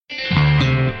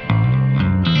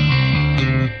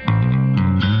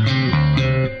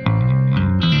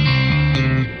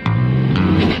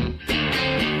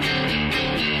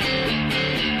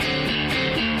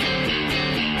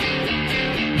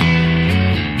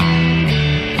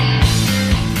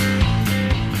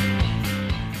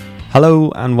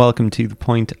Hello and welcome to The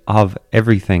Point of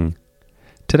Everything.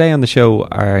 Today on the show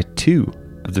are two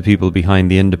of the people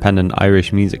behind the independent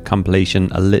Irish music compilation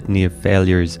A Litany of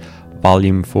Failures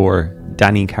Volume 4,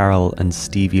 Danny Carroll and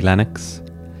Stevie Lennox.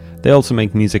 They also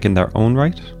make music in their own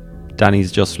right.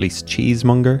 Danny's just released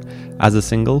Cheesemonger as a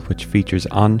single, which features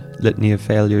on Litany of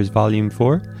Failures Volume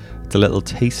 4. It's a little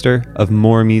taster of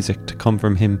more music to come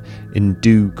from him in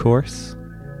due course.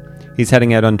 He's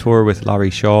heading out on tour with Laurie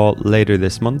Shaw later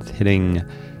this month, hitting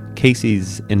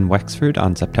Casey's in Wexford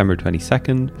on September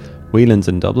 22nd, Whelan's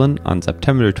in Dublin on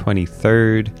September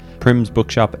 23rd, Prim's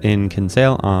Bookshop in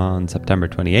Kinsale on September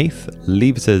 28th,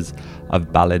 Leavis's of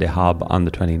Ballydehob on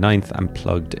the 29th, and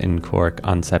Plugged in Cork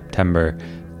on September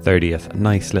 30th. A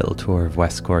nice little tour of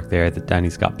West Cork there that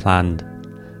Danny's got planned.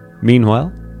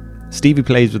 Meanwhile, Stevie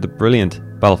plays with the brilliant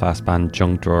Belfast band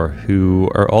Junk Drawer, who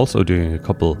are also doing a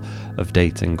couple of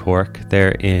dates in Cork.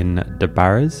 They're in the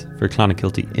Barras for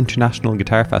Clonakilty International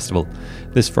Guitar Festival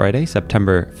this Friday,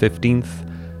 September 15th.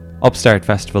 Upstart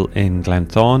Festival in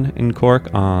Glenthorne in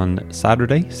Cork on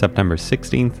Saturday, September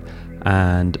 16th.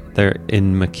 And they're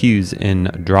in McHugh's in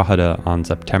Drogheda on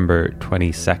September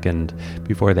 22nd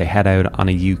before they head out on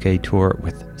a UK tour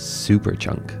with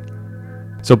Superchunk.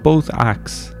 So both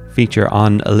acts feature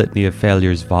on A Litany of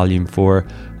Failures Volume 4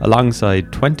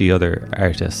 alongside 20 other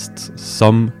artists.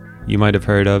 Some you might have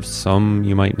heard of, some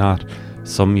you might not,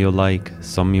 some you'll like,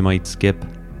 some you might skip.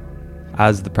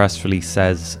 As the press release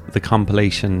says, the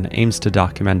compilation aims to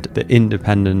document the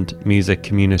independent music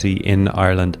community in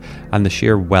Ireland and the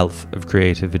sheer wealth of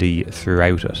creativity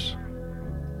throughout it.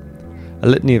 A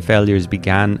Litany of Failures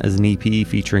began as an EP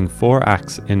featuring 4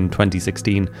 acts in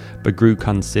 2016, but grew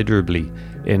considerably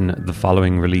in the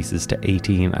following releases to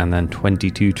 18 and then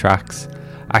 22 tracks.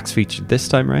 Acts featured this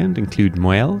time around include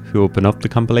Moelle, who open up the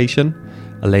compilation,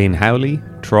 Elaine Howley,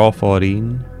 Trá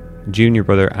Fáidín, Junior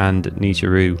Brother and Nisha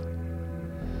Roo.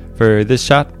 For this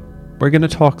chat, we're going to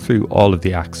talk through all of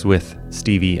the acts with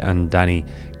Stevie and Danny,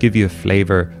 give you a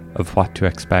flavour of what to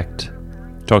expect,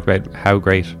 talk about how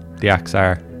great the acts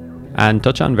are, and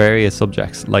touch on various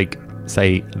subjects like,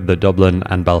 say, the Dublin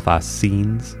and Belfast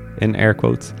scenes, in air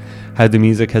quotes, how the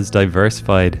music has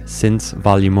diversified since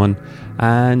Volume 1,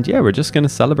 and yeah, we're just going to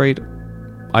celebrate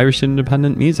Irish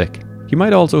independent music. You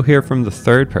might also hear from the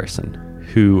third person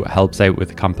who helps out with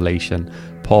the compilation,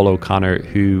 Paul O'Connor,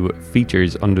 who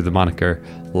features under the moniker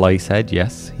Licehead.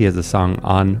 Yes, he has a song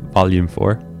on Volume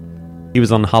 4. He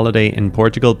was on holiday in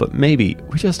Portugal, but maybe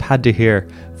we just had to hear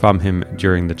from him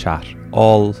during the chat.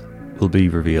 All will be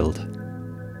revealed.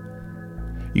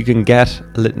 You can get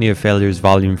A Litany of Failures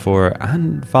Volume 4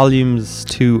 and Volumes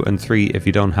 2 and 3 if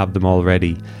you don't have them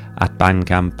already at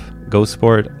Bandcamp. Go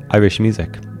support Irish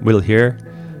music. We'll hear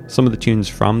some of the tunes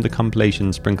from the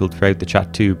compilation sprinkled throughout the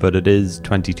chat too, but it is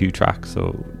 22 tracks,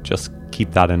 so just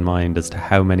keep that in mind as to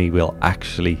how many we'll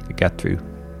actually get through.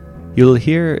 You'll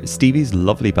hear Stevie's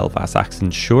lovely Belfast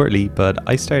accent shortly, but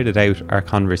I started out our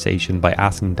conversation by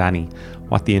asking Danny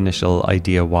what the initial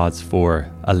idea was for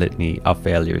A Litany of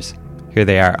Failures. Here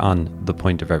they are on The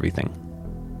Point of Everything.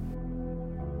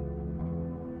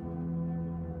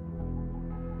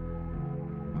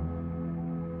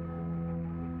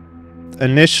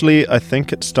 Initially, I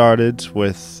think it started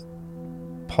with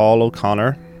Paul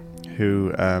O'Connor,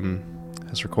 who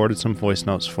has recorded some voice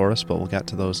notes for us, but we'll get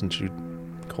to those in due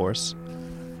course.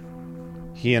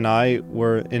 He and I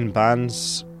were in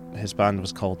bands. His band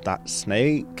was called That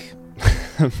Snake.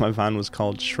 My band was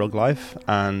called Shrug Life,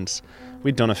 and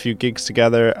we'd done a few gigs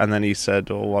together, and then he said,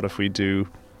 oh, what if we do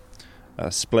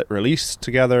a split release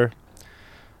together?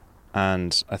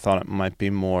 And I thought it might be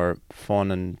more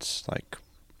fun and like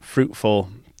fruitful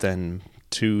than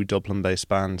 2 Dublin-based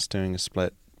bands doing a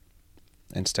split.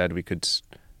 Instead, we could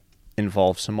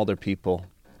involve some other people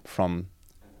from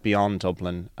beyond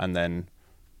Dublin, and then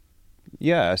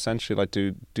essentially like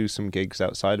do some gigs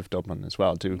outside of Dublin as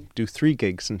well. Do 3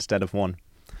 gigs instead of 1.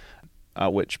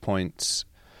 At which point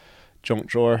Junk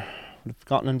Drawer would have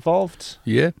gotten involved.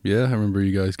 Yeah, I remember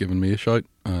you guys giving me a shout,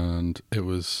 and it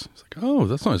was like, oh,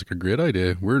 that sounds like a great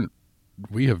idea.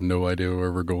 We have no idea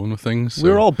where we're going with things. So. We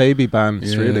were all baby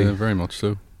bands, really. Yeah, very much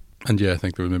so. And yeah, I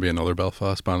think there was maybe another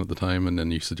Belfast band at the time, and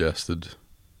then you suggested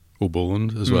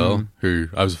O'Boland as well, who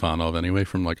I was a fan of anyway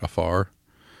from like afar.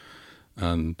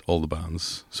 And all the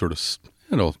bands sort of,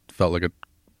 felt like it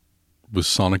was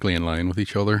sonically in line with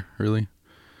each other, really.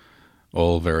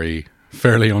 All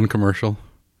fairly uncommercial.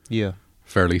 Yeah.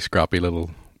 Fairly scrappy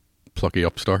little plucky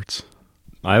upstarts.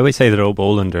 I always say that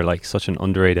O'Boland are like such an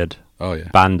underrated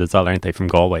band as well, aren't they, from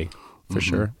Galway? For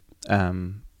sure.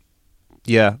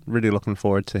 Really looking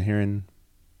forward to hearing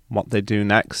what they do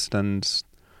next, and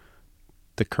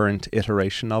the current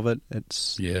iteration of it.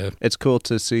 It's Yeah. it's cool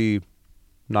to see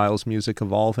Niall's music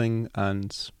evolving,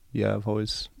 and yeah, I've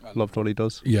always loved what he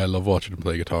does. Yeah, I love watching him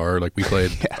play guitar. Like, we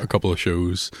played Yeah. a couple of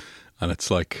shows, and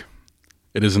it's like,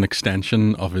 it is an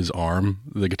extension of his arm.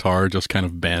 The guitar just kind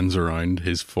of bends around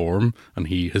his form, and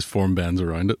his form bends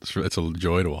around it. It's a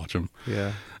joy to watch him.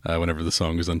 Yeah. Whenever the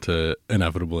song goes into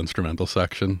inevitable instrumental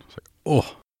section, it's like,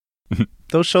 oh,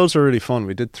 Those shows are really fun.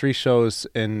 We did 3 shows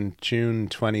in June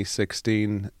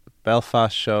 2016.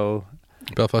 Belfast show.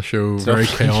 Belfast show, Dublin. very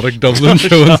chaotic Dublin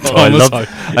show. And Oh,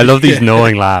 I love these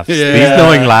knowing laughs. Yeah. These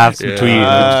knowing laughs Yeah. between.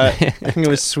 I think it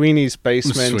was Sweeney's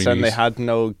basement, and Sweeney's. they had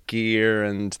no gear,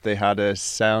 and they had a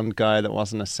sound guy that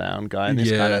wasn't a sound guy, and this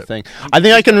kind Yeah. of thing. I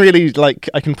think I can really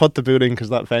I can put the boot in because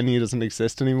that venue doesn't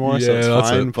exist anymore, so Yeah, it's that's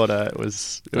fine. it. But it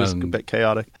was a bit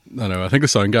chaotic. I know. I think the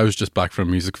sound guy was just back from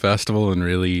a music festival and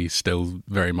really still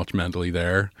very much mentally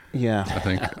there. Yeah. I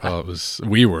think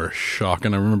we were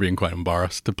shocking. I remember being quite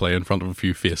embarrassed to play in front of a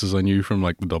few faces I knew from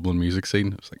like the Dublin music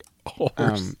scene. It was like,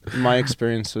 oh, My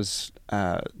experience was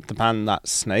the band That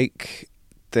Snake.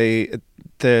 They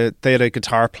had a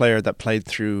guitar player that played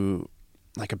through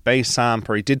like a bass amp,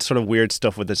 or he did sort of weird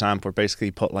stuff with his amp where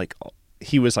basically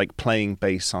he was like playing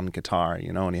bass on guitar,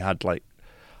 and he had like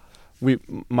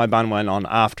my band went on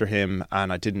after him,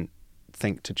 and I didn't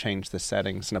think to change the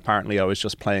settings, and apparently I was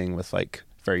just playing with like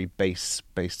very bass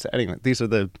setting. These are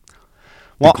the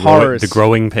horrors. The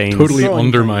growing pains. totally Growing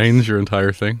undermines your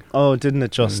entire thing. Oh, didn't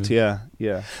it just? Yeah.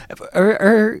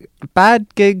 Are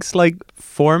bad gigs like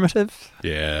formative?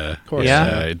 Yeah, Of course.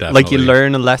 Yeah, definitely. like you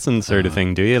learn a lesson sort of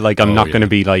thing, do you? Like, I'm Oh, not going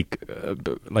to yeah.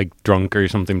 be like drunk or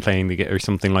something playing the gig or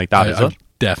something like that. Is I've it?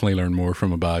 definitely learned more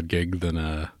from a bad gig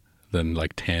than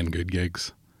like 10 good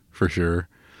gigs, for sure.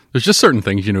 There's just certain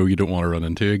things you don't want to run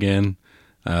into again.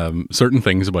 Certain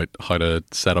things about how to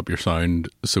set up your sound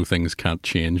so things can't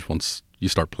change once you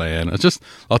start playing. It's just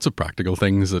lots of practical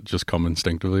things that just come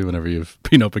instinctively whenever you've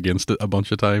been up against it a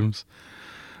bunch of times.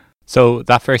 So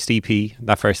that first EP,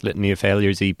 that first Litany of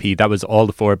Failures EP, that was all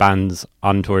the 4 bands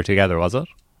on tour together, was it?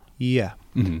 Yeah.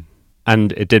 Mm-hmm.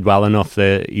 And it did well enough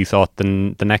that you thought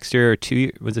the next year or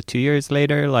 2 was it 2 years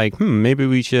later, like, maybe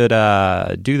we should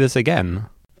do this again.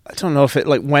 I don't know if it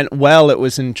went well. It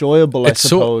was enjoyable, I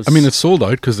suppose. It's sold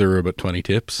out because there were about 20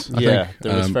 tapes. I yeah, think.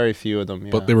 there was very few of them.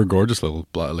 Yeah. But they were gorgeous little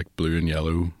like blue and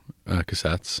yellow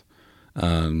cassettes,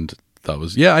 and that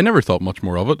was I never thought much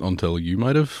more of it until you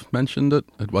might have mentioned it.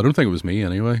 I don't think it was me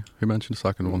anyway who mentioned the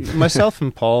second one. Myself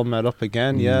and Paul met up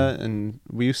again, and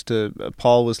we used to.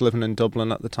 Paul was living in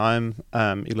Dublin at the time.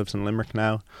 He lives in Limerick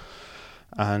now,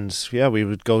 and we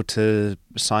would go to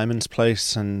Simon's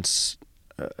place, and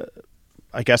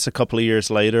I guess a couple of years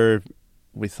later,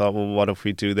 we thought, well, what if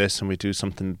we do this and we do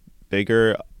something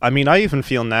bigger? I mean, I even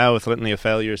feel now with Litany of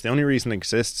Failures, the only reason it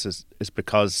exists is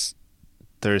because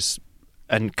there's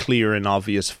a clear and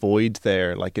obvious void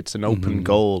there. Like, it's an open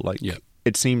goal. Like,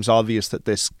 it seems obvious that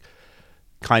this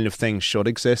kind of thing should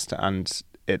exist, and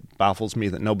it baffles me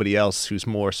that nobody else who's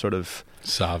more sort of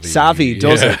savvy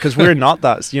does it, because we're not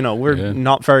that, we're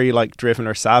not very like driven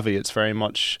or savvy. It's very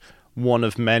much one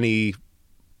of many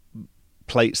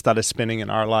plates that is spinning in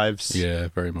our lives. Yeah,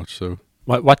 very much so.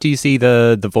 What do you see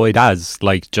the void as?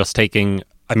 Like, just taking,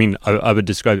 I mean, I would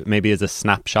describe it maybe as a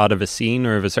snapshot of a scene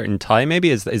or of a certain time. Maybe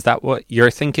is that what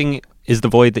you're thinking is the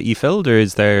void that you filled, or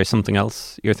is there something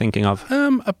else you're thinking of?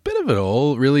 A bit of it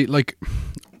all, really. Like,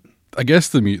 I guess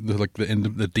the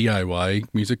DIY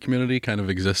music community kind of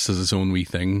exists as its own wee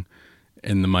thing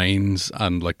in the minds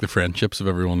and like the friendships of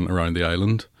everyone around the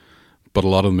island, but a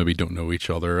lot of them maybe don't know each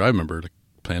other. I remember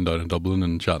playing down in Dublin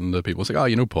and chatting to people. It's like, oh,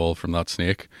 you know Paul from That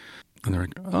Snake? And they're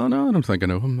like, oh no, I don't think I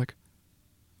know him. I'm like,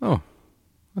 oh,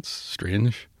 that's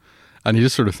strange. And you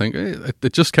just sort of think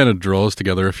it just kind of draws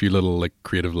together a few little like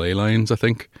creative ley lines. I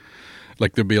think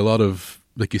like there'd be a lot of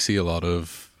like, you see a lot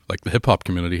of like the hip hop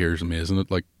community here is amazing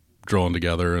at like drawing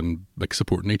together and like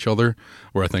supporting each other,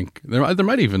 where I think there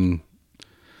might even,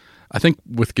 I think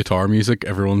with guitar music,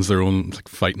 everyone's their own, like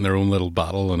fighting their own little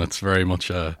battle, and it's very much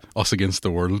a us against the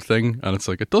world thing. And it's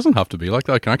like, it doesn't have to be like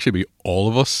that. It can actually be all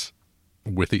of us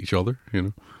with each other,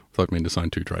 without meaning to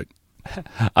sound too trite.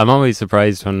 I'm always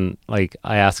surprised when like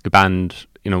I ask a band,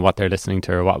 what they're listening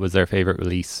to or what was their favorite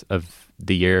release of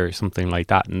the year or something like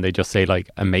that, and they just say like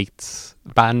a mate's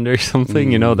band or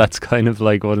something. That's kind of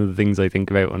like one of the things I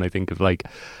think about when I think of like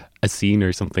a scene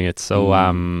or something. It's so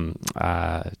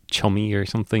chummy or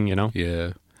something,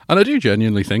 Yeah. And I do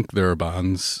genuinely think there are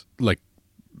bands like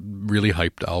really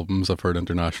hyped albums I've heard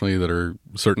internationally that are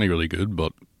certainly really good,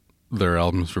 but there are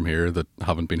albums from here that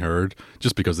haven't been heard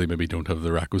just because they maybe don't have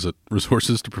the requisite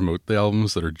resources to promote the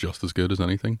albums that are just as good as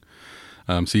anything.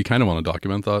 So you kind of want to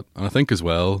document that. And I think as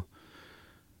well,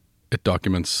 it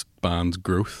documents bands'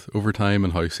 growth over time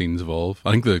and how scenes evolve.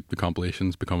 I think the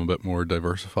compilations become a bit more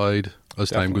diversified as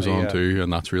time goes on too,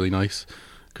 and that's really nice.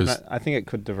 Cause I think it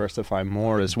could diversify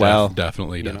more as well.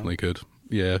 Definitely could.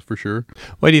 Yeah, for sure.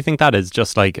 Why do you think that is?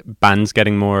 Just like bands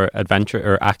getting more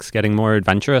or acts getting more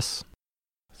adventurous?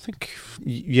 I think,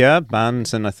 yeah,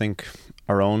 bands, and I think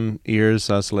our own ears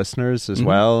as listeners as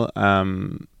well.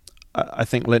 I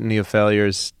think Litany of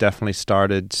Failures definitely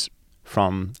started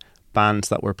from bands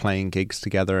that were playing gigs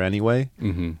together anyway,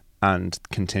 and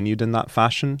continued in that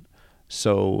fashion.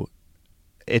 So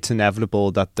it's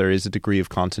inevitable that there is a degree of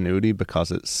continuity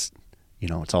because it's,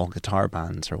 it's all guitar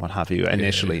bands or what have you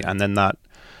initially, and then that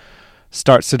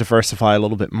starts to diversify a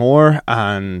little bit more,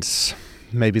 and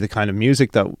maybe the kind of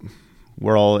music that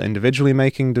we're all individually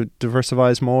making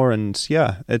diversifies more, and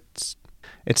it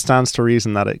stands to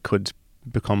reason that it could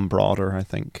become broader, I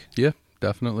think. Yeah,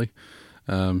 definitely.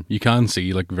 You can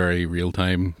see like very real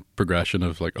time progression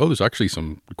of like, oh, there's actually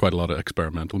quite a lot of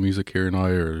experimental music here now,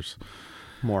 or there's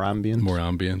more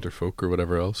ambient or folk or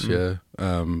whatever else. Yeah.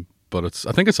 But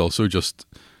I think it's also just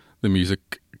the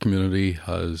music community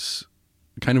has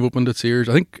kind of opened its ears.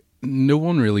 I think no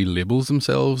one really labels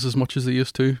themselves as much as they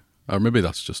used to, or maybe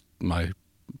that's just my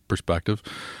perspective.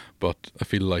 But I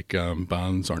feel like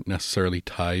bands aren't necessarily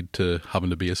tied to having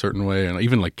to be a certain way, and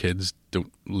even like kids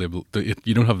don't label.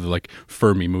 You don't have the like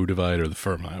Fermi-Mo divide or the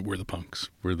Fermi. We're the punks.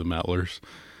 We're the metalers.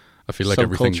 I feel like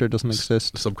everything subculture doesn't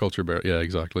exist. Subculture, yeah,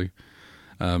 exactly.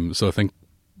 So I think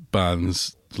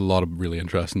bands, a lot of really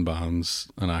interesting bands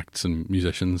and acts and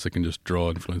musicians that can just draw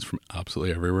influence from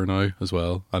absolutely everywhere now as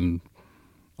well, and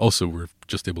also we're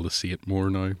just able to see it more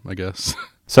now, I guess.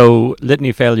 So Litany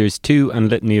of Failures 2 and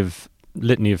Litany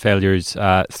of Failures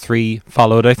 3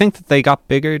 followed. I think that they got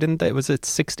bigger, didn't they? Was it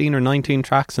 16 or 19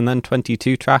 tracks and then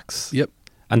 22 tracks? Yep.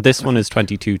 And this one is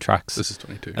 22 tracks. This is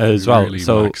 22 as well. Really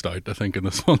so maxed out, I think, in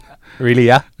this one. Really,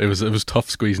 yeah. It was tough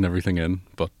squeezing everything in,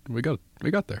 but we got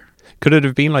there. Could it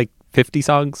have been like 50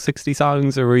 songs, 60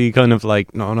 songs, or were you kind of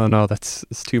like, no,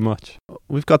 it's too much?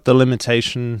 We've got the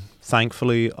limitation,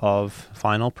 thankfully, of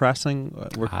vinyl pressing.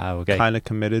 We're kind of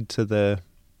committed to the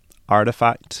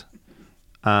artifact,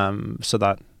 so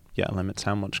that limits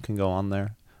how much can go on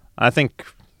there. I think,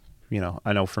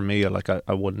 I know for me, like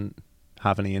I wouldn't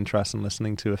have any interest in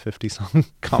listening to a 50-song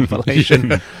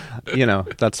compilation.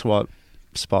 That's what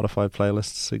Spotify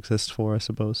playlists exist for, I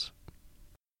suppose.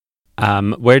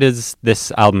 Where does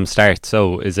this album start?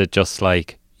 So is it just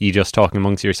like you just talking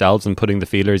amongst yourselves and putting the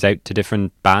feelers out to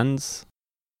different bands?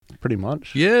 Pretty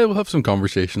much. Yeah, we'll have some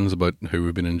conversations about who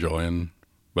we've been enjoying,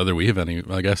 whether we have any.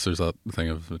 I guess there's that thing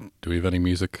of, do we have any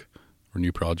music or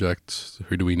new projects?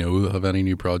 Who do we know that have any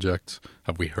new projects?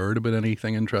 Have we heard about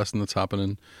anything interesting that's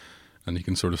happening? And you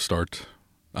can sort of start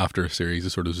after a series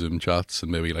of sort of Zoom chats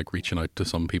and maybe like reaching out to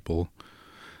some people.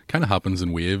 Kind of happens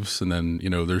in waves, and then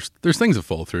there's things that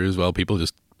fall through as well. People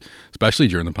just, especially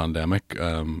during the pandemic,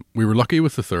 we were lucky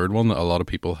with the third one that a lot of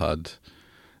people had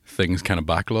things kind of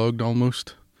backlogged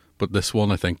almost. But this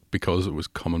one, I think, because it was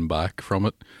coming back from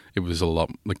it, it was a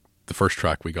lot like the first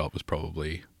track we got was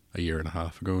probably a year and a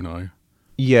half ago now.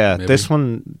 Yeah, maybe. This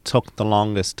one took the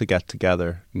longest to get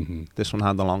together. Mm-hmm. This one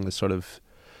had the longest sort of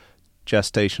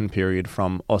gestation period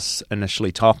from us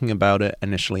initially talking about it,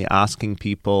 initially asking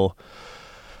people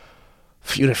a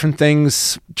few different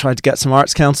things, tried to get some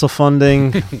Arts Council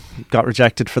funding, got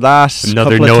rejected for that.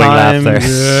 Another knowing laugh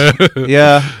there.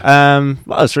 Yeah.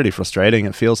 Well, it's really frustrating.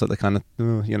 It feels like the kind of,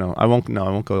 I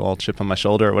won't go all chip on my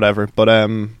shoulder or whatever. But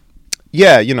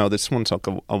this one took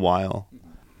a while.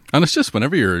 And it's just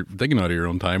whenever you're digging out of your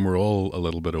own time, we're all a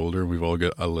little bit older and we've all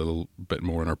got a little bit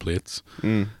more on our plates.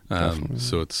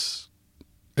 So it's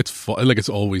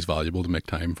always valuable to make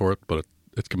time for it, but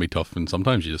it can be tough, and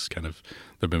sometimes you just kind of,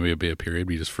 there may be a period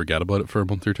where you just forget about it for a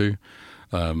month or two.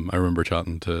 I remember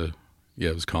chatting to,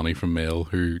 it was Connie from Mail,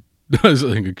 who I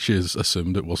think she has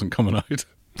assumed it wasn't coming out.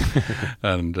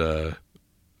 And the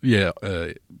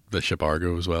Ship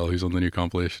Argo as well, who's on the new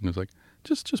compilation, is like,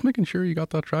 just making sure you got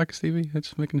that track, Stevie.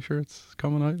 Just making sure it's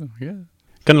coming out. Yeah.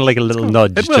 Kind of like a little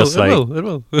nudge. It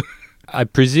will. I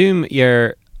presume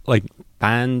you're like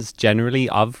bands generally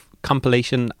of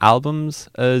compilation albums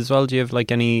as well. Do you have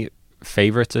like any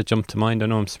favourites that jump to mind? I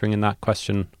know I'm springing that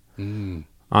question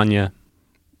on you.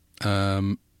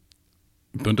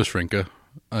 Bundesrinke,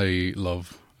 I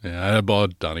love. Yeah, I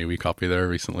bought Danny a wee copy there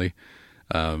recently.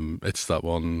 It's that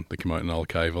one that came out in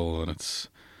archival, and it's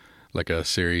like a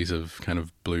series of kind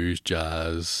of blues,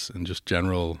 jazz, and just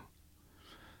general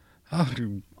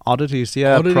Oddities,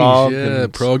 Prague,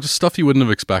 and Prague, just stuff you wouldn't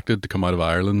have expected to come out of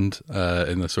Ireland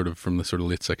in the sort of from the sort of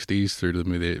late 60s through to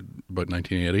maybe about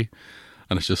 1980,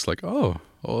 and it's just like while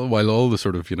all the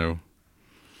sort of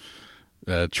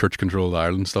church controlled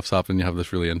Ireland stuff's happening, you have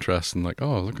this really interesting like,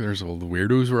 oh look, there's all the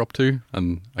weirdos we're up to,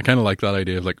 and I kind of like that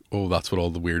idea of like, oh, that's what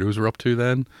all the weirdos were up to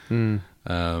then.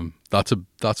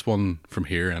 That's one from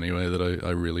here anyway that I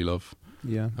really love.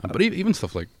 Yeah, but even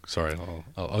stuff like, sorry,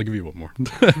 I'll give you one more.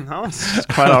 No, it's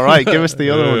quite all right. Give us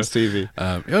the other one, Stevie.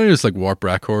 It's like Warp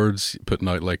Records putting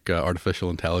out like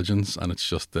artificial intelligence, and it's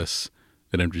just this.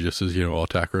 It introduces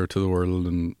Autechre to the world,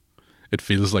 and it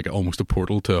feels like almost a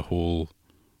portal to a whole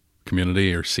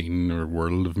community or scene or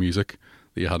world of music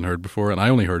that you hadn't heard before. And I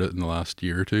only heard it in the last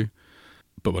year or two,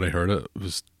 but when I heard it,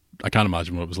 I can't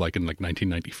imagine what it was like in like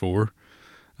 1994.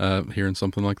 Hearing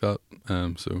something like that,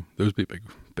 so those would be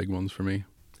big ones for me.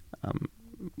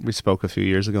 We spoke a few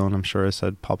years ago, and I'm sure I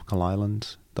said Popsicle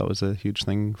Island. That was a huge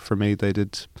thing for me. They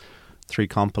did 3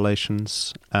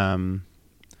 compilations. I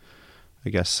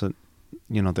guess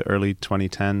the early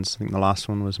 2010s. I think the last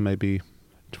one was maybe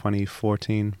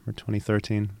 2014 or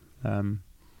 2013.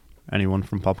 Anyone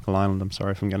from Popsicle Island, I'm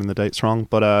sorry if I'm getting the dates wrong,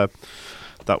 but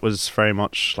that was very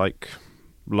much like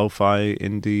lo-fi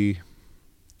indie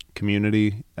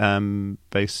community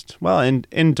based, well,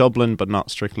 in Dublin, but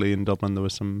not strictly in Dublin. There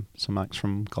was some acts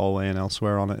from Galway and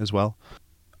elsewhere on it as well.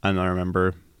 And I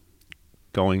remember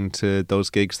going to those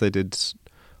gigs. They did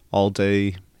all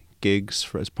day gigs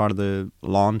as part of the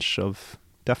launch of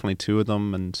definitely 2 of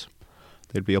them, and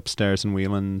they'd be upstairs in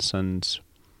Whelan's, and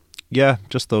yeah,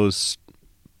 just those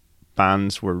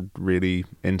bands were really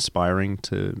inspiring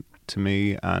to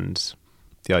me, and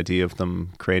the idea of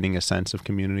them creating a sense of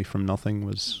community from nothing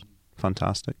was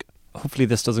fantastic. Hopefully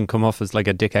this doesn't come off as like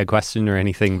a dickhead question or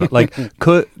anything, but like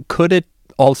could it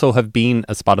also have been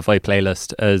a Spotify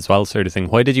playlist as well, sort of thing?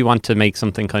 Why did you want to make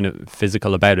something kind of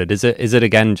physical about it? Is it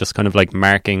again just kind of like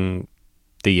marking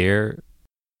the year?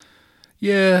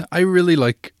 Yeah, I really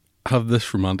have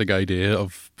this romantic idea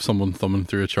of someone thumbing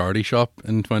through a charity shop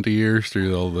in 20 years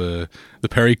through all the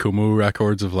Perry Como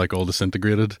records of like all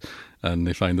disintegrated, and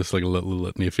they find this like a little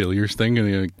Litany of Failures thing,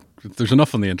 and there's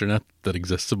enough on the internet that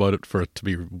exists about it for it to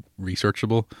be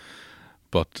researchable.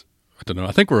 But I don't know,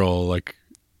 I think we're all like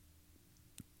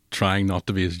trying not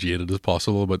to be as jaded as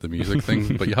possible about the music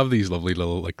thing, but you have these lovely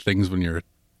little like things when you're a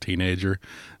teenager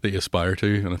that you aspire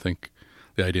to, and I think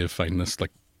the idea of finding this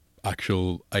like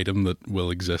actual item that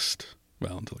will exist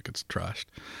well until it gets trashed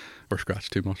or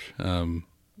scratched too much,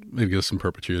 maybe gives some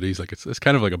perpetuities. Like it's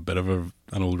kind of like a bit of an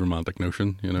old romantic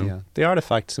notion, Yeah, the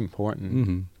artifact's important.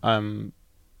 Mm-hmm.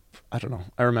 I don't know,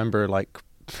 I remember like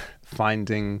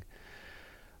finding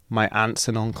my aunts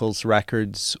and uncles'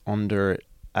 records under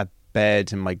a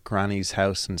bed in my granny's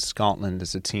house in Scotland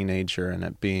as a teenager, and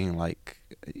it being like,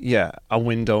 yeah, a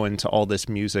window into all this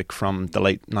music from the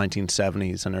late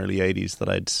 1970s and early 80s that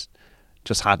I'd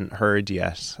just hadn't heard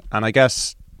yet. And I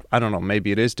guess, I don't know,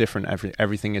 maybe it is different.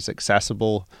 Everything is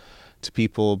accessible to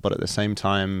people, but at the same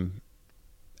time,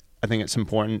 I think it's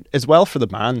important as well for the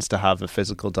bands to have a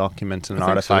physical document and an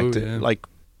artifact. So, yeah. Like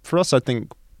for us, I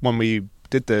think when we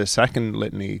did the second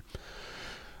Litany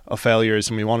of Failures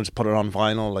and we wanted to put it on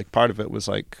vinyl, like part of it was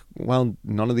like, well,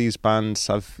 none of these bands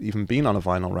have even been on a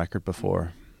vinyl record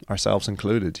before, ourselves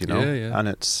included, Yeah. And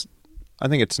I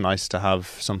think it's nice to have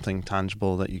something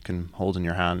tangible that you can hold in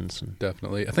your hands.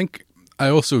 Definitely. I think I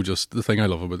also the thing I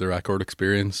love about the record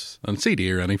experience and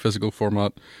CD or any physical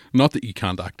format, not that you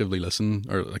can't actively listen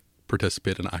or like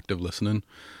participate in active listening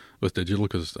with digital,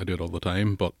 because I do it all the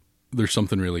time, but there's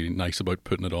something really nice about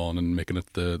putting it on and making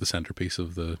it the centerpiece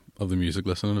of the music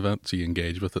listening event, so you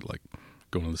engage with it like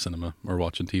going to the cinema or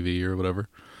watching TV or whatever.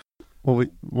 Will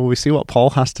we see what Paul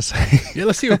has to say? Yeah,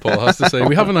 let's see what Paul has to say.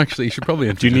 We haven't actually. You should probably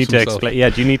introduce himself. Do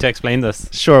you need to explain this?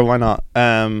 Sure, why not?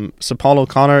 So Paul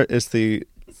O'Connor is the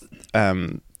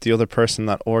other person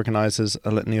that organises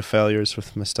a Litany of Failures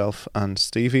with myself and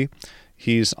Stevie.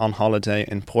 He's on holiday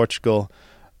in Portugal.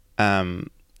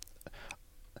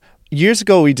 Years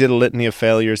ago, we did a Litany of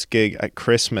Failures gig at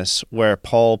Christmas where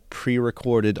Paul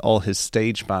pre-recorded all his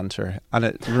stage banter, and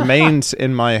it remains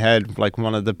in my head like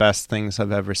one of the best things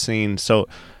I've ever seen. So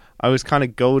I was kind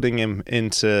of goading him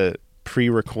into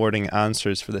pre-recording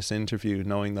answers for this interview,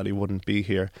 knowing that he wouldn't be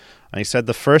here. And he said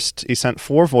he sent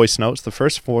 4 voice notes. The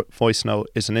first voice note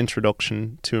is an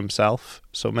introduction to himself,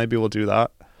 so maybe we'll do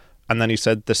that. And then he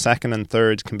said the second and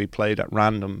third can be played at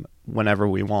random whenever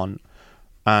we want.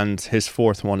 And his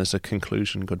 4th one is a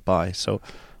conclusion goodbye. So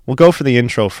we'll go for the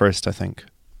intro first, I think.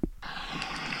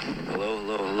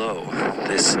 Hello.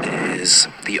 This is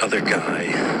the other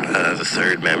guy, the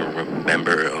third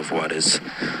member of what is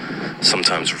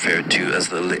sometimes referred to as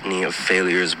the Litany of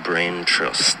Failures Brain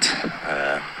Trust.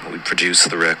 We produce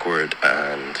the record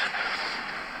and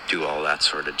do all that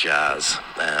sort of jazz.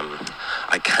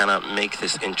 I cannot make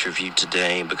this interview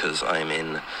today because I'm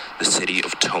in the city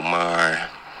of Tomar,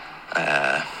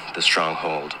 the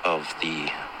stronghold of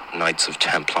the Knights of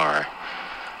Templar,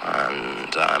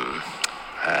 and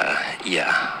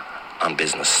on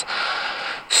business.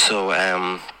 So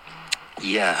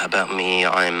about me,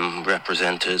 I'm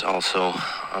represented also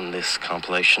on this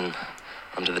compilation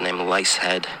under the name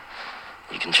Licehead.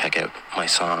 You can check out my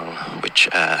song, which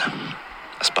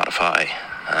Spotify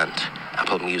and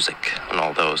Apple Music and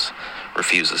all those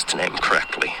refuses to name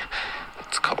correctly.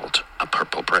 It's called A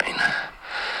Purple Brain.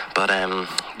 But I'm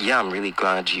really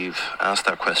glad you've asked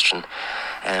that question.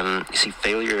 You see,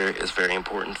 failure is very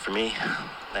important for me.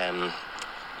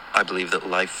 I believe that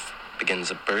life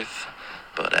begins at birth,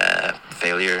 but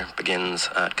failure begins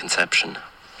at conception.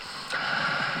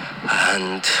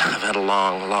 And I've had a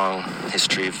long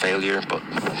history of failure, but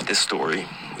this story,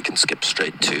 we can skip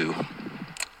straight to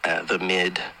the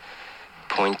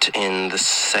mid-point in the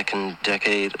second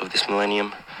decade of this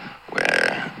millennium,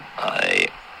 where I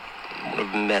would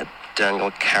have met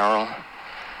Daniel Carroll.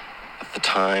 At the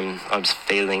time, I was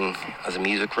failing as a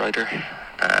music writer,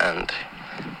 and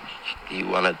he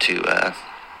wanted to,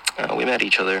 we met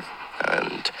each other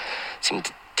and seemed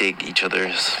to dig each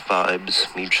other's vibes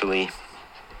mutually.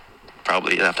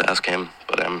 Probably you'd have to ask him,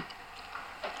 but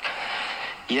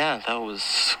that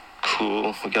was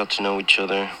cool. We got to know each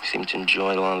other. We seemed to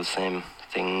enjoy a lot of the same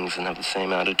things and have the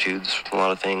same attitudes for a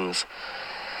lot of things.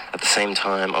 At the same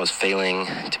time, I was failing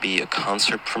to be a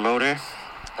concert promoter,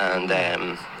 and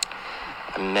I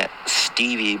met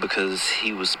Stevie because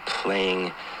he was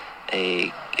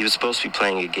supposed to be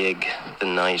playing a gig the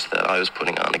night that I was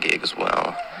putting on a gig as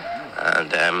well.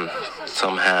 And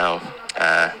somehow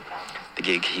the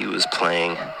gig he was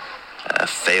playing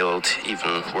failed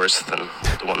even worse than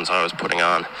the ones I was putting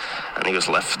on. And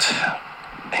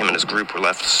him and his group were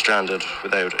left stranded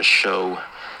without a show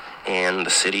in the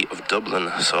city of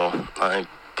Dublin. So I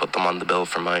put them on the bill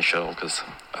for my show because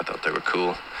I thought they were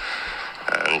cool.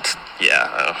 And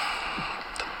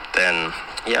then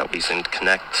we seemed to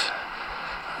connect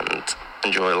and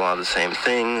enjoy a lot of the same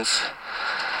things.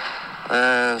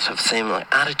 Have the same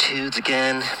attitudes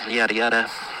again, yada yada.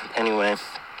 Anyway,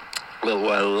 a little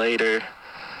while later,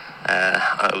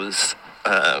 I was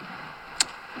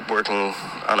working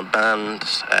on a band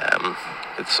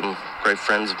with some great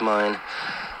friends of mine,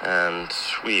 and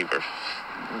we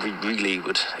really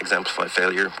would exemplify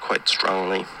failure quite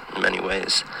strongly in many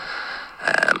ways,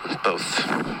 both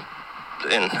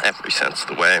in every sense of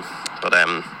the way. But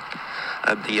I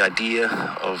had the idea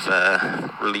of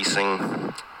releasing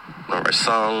one of our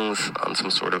songs on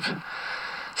some sort of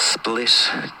split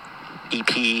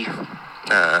EP, and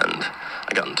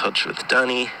I got in touch with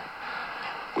Danny.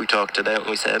 We talked it out and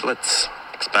we said, let's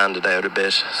expand it out a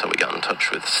bit. So we got in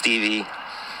touch with Stevie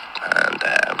and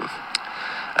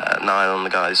Niall and the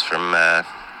guys from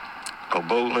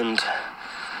O'Boland.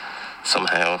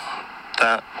 Somehow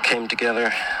that came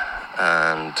together,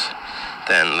 and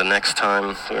then the next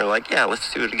time we were like, let's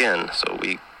do it again. So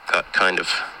we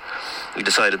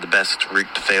decided the best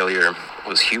route to failure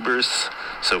was Huber's,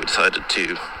 so we decided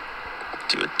to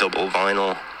do a double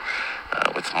vinyl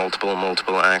with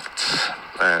multiple acts,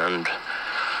 and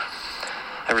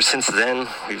ever since then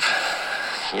we've,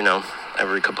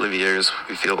 every couple of years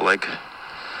we feel like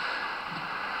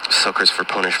suckers for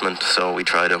punishment, so we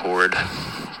try to hoard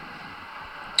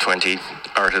 20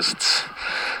 artists,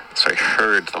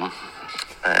 herd them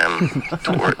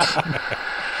towards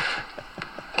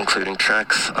including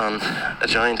tracks on a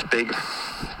giant big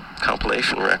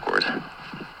compilation record.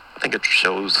 I think it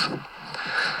shows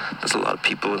there's a lot of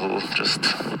people who will just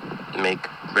make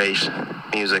great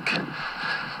music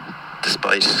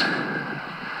despite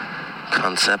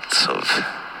concepts of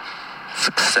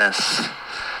success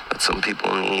that some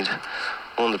people need.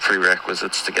 One of the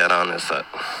prerequisites to get on is that,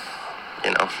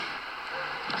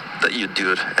 that you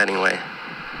do it anyway.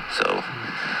 So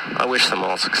I wish them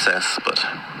all success, but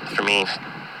for me,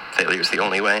 failure is the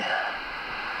only way.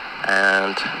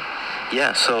 And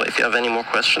so if you have any more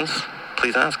questions,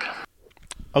 please ask.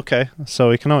 Okay, so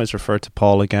we can always refer to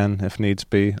Paul again if needs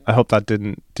be. I hope that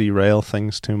didn't derail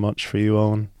things too much for you,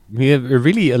 Owen. He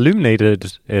really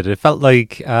illuminated it. It felt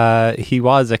like he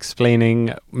was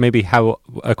explaining maybe how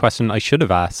a question I should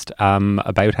have asked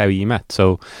about how you met.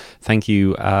 So thank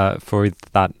you for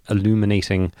that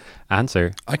illuminating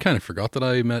answer. I kind of forgot that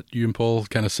I met you and Paul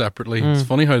kind of separately. It's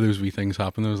funny how those wee things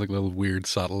happen. Those like little weird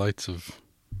satellites of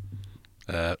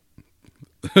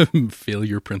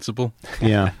failure principle.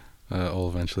 Yeah. All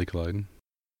eventually colliding.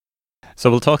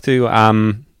 So we'll talk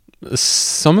to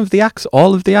some of the acts,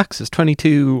 all of the acts. There's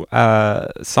 22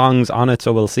 songs on it,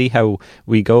 so we'll see how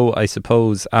we go, I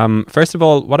suppose. First of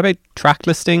all, what about track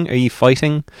listing? Are you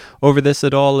fighting over this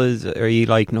at all? Are you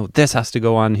like, no, this has to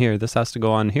go on here, this has to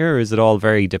go on here, or is it all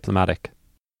very diplomatic?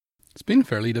 It's been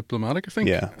fairly diplomatic, I think.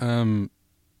 Yeah.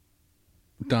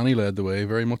 Danny led the way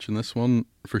very much in this one,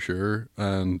 for sure.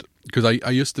 And because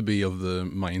I used to be of the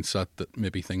mindset that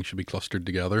maybe things should be clustered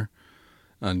together,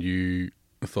 and you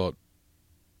thought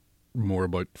more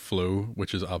about flow,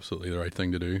 which is absolutely the right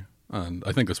thing to do. And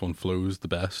I think this one flows the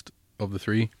best of the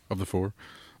three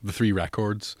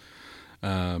records.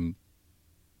 But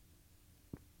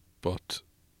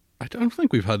I don't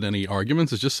think we've had any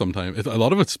arguments. It's just sometimes a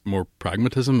lot of it's more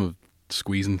pragmatism of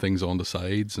squeezing things on the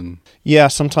sides. And Yeah,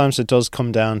 sometimes it does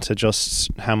come down to just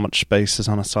how much space is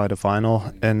on a side of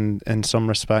vinyl in some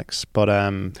respects. But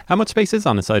How much space is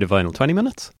on a side of vinyl? 20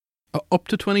 minutes? up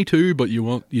to 22, but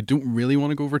you don't really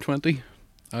want to go over 20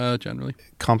 generally.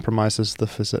 compromises the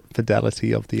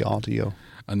fidelity of the audio.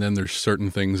 And then there's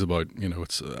certain things about,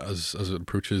 it's as it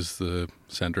approaches the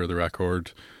center of the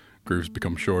record, grooves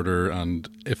become shorter, and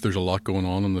if there's a lot going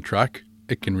on the track,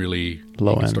 it can really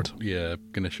Low end.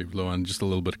 Can issue low end, just a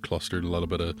little bit clustered, a little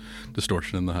bit of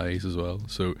distortion in the highs as well.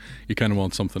 So you kind of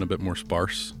want something a bit more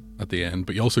sparse at the end,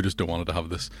 but you also just don't want it to have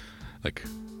this like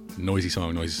noisy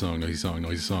song,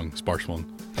 sparse one,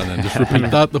 and then just repeat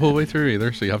that the whole way through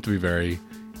either. So you have to be very,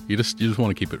 you just want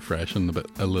to keep it fresh and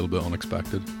a little bit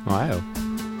unexpected. Wow.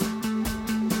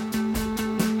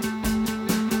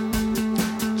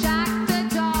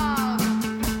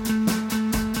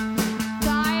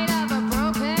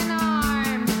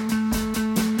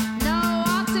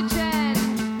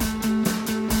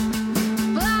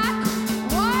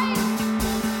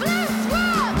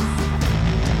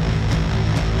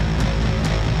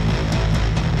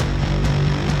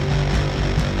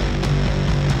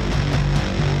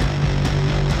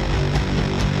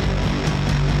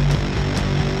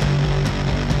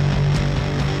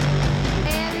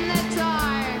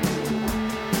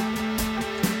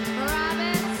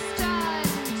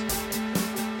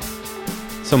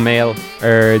 So Male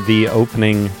are the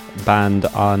opening band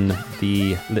on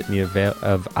the Litany of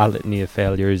A Litany of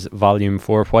Failures Volume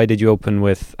 4. Why did you open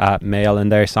with Male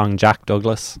and their song Jack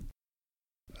Douglas?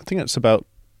 I think it's about...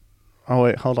 Oh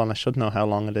wait, hold on, I should know how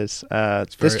long it is.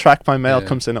 This track by Male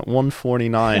comes in at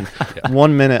 1:49,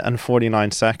 1 minute and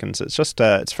 49 seconds. It's just,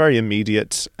 it's very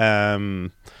immediate.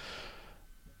 And,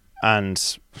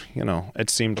 it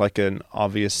seemed like an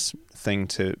obvious thing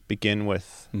to begin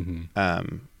with.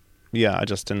 Mm-hmm. I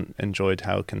just enjoyed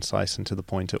how concise and to the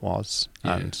point it was.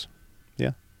 Yeah. And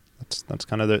that's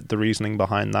kind of the reasoning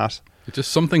behind that. It just,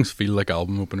 some things feel like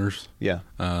album openers. Yeah.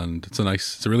 And it's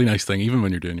a really nice thing, even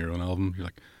when you're doing your own album, you're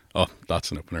like, oh,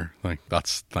 that's an opener. Like,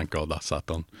 thank God that's that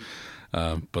done.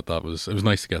 But it was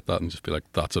nice to get that and just be like,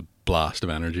 that's a blast of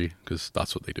energy, because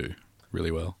that's what they do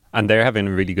really well. And they're having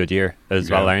a really good year as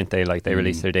well, aren't they? Like, they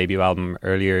released their debut album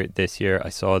earlier this year. I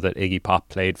saw that Iggy Pop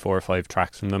played 4 or 5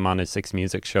 tracks from them on his 6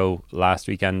 Music show last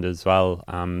weekend as well.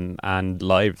 And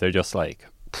live, they're just like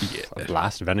a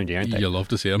blast of energy, aren't they? You love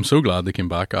to see it. I'm so glad they came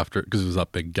back after, because there was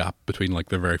that big gap between like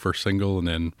their very first single and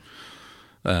then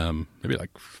maybe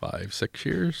like 5-6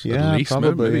 years at least,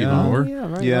 probably, maybe even more.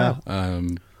 I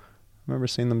remember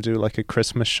seeing them do like a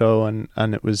Christmas show, and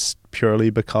it was purely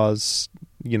because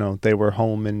they were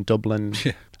home in Dublin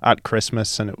at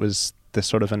Christmas, and it was this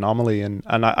sort of anomaly. And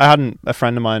I hadn't, a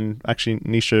friend of mine, actually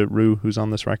Nisha Rue, who's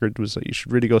on this record, was like, you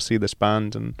should really go see this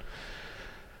band. And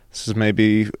this is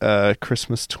maybe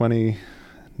Christmas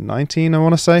 2019, I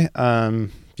want to say.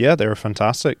 They were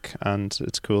fantastic, and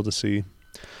it's cool to see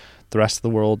the rest of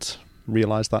the world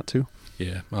realise that too.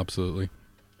 Yeah, absolutely.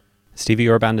 Stevie,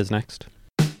 your band is next.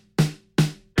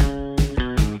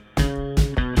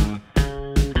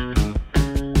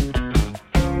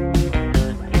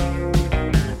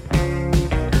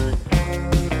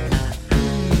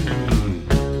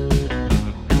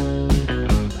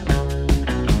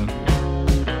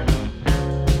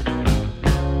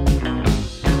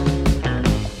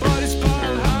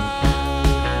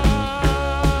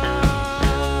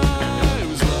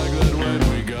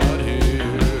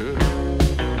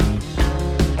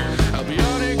 I'll be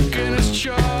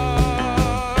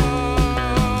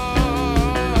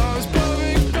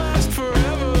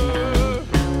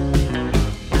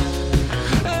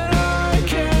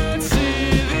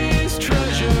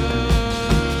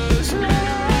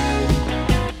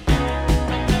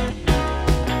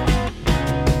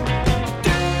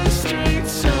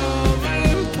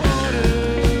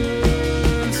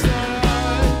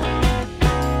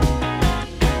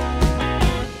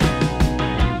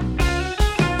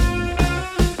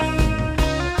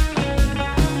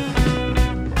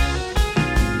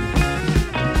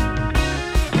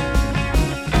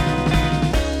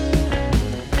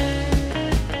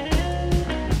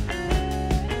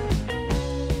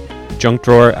Junk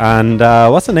Drawer, and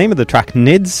what's the name of the track?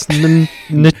 Nids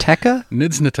Niteka?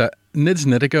 Nids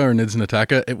Nitica or Nids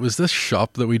Niteka. It was this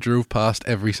shop that we drove past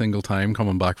every single time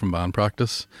coming back from band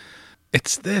practice.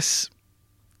 It's this...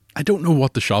 I don't know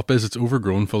what the shop is. It's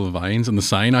overgrown full of vines. And the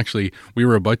sign, actually, we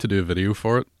were about to do a video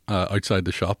for it outside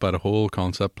the shop. I had a whole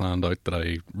concept planned out that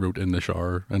I wrote in the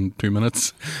shower in 2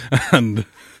 minutes. And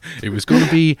it was going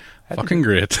to be fucking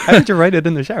great. How did you write it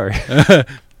in the shower?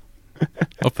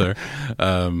 Up there.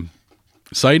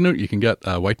 Side note, you can get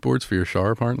whiteboards for your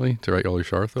shower, apparently, to write all your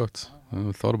shower thoughts.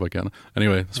 I thought about getting it.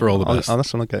 Anyway, that's where all the best.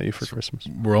 That's what I'll get you for Christmas.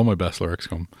 Where all my best lyrics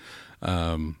come.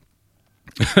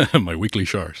 My weekly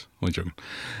showers. Only joking.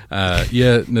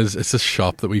 It's this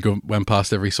shop that we went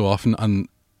past every so often, and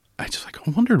I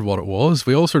wondered what it was.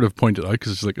 We all sort of pointed out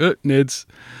because it's like Nids,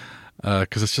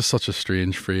 because it's just such a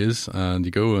strange phrase. And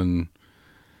you go and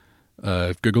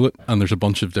Google it, and there's a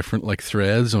bunch of different like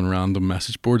threads on random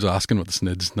message boards asking what the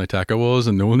Nids Niteka was,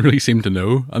 and no one really seemed to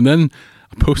know. And then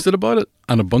I posted about it,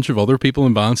 and a bunch of other people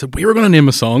in bands said, we were going to name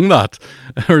a song that.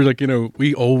 Or like,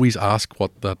 we always ask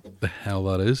what the hell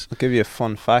that is. I'll give you a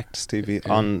fun fact, Stevie.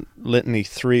 Yeah. On Litany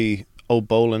 3,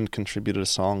 O'Boland contributed a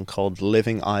song called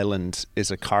Living Island is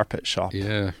a Carpet Shop.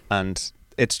 Yeah. And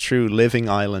it's true, Living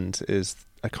Island is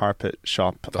a carpet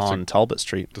shop on Talbot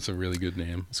Street. That's a really good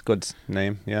name. It's a good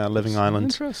name, yeah, Living Island.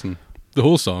 Interesting. The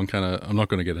whole song I'm not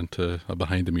going to get into a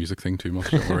behind the music thing too much,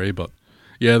 don't worry, but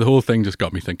yeah, the whole thing just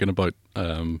got me thinking about,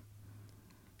 I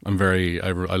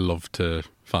love to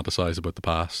fantasize about the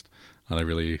past, and I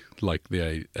really like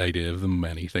the idea of the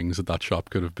many things that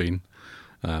shop could have been.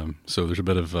 So there's a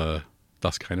bit of,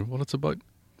 that's kind of what it's about,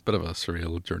 a bit of a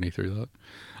surreal journey through that.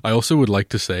 I also would like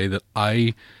to say that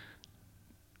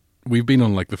we've been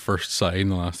on like the first side in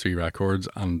the last 3 records,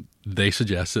 and they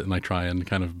suggest it, and I try and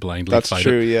kind of blindly fight it. That's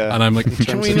true, yeah. And I'm like, I just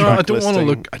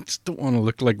don't want to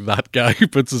look like that guy who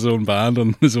puts his own band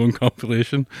on his own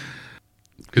compilation.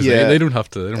 Because they don't have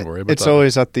to, they don't worry about it's that. It's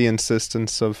always at the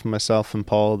insistence of myself and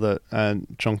Paul that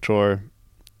Junk Drawer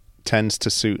tends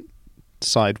to suit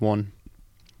side 1.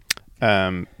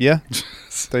 There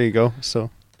you go. So.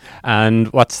 And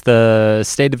what's the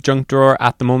state of Junk Drawer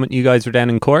at the moment? You guys were down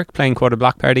in Cork playing Quarter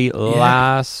Black Party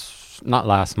not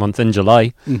last month, in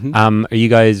July. Mm-hmm. Are you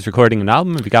guys recording an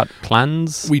album? Have you got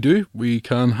plans? We do. We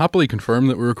can happily confirm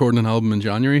that we're recording an album in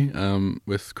January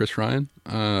with Chris Ryan.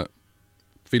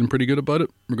 Feeling pretty good about it.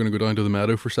 We're going to go down to the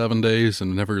Meadow for 7 days,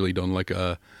 and never really done like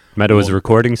a... Meadow is a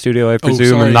recording studio, I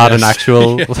presume, and not an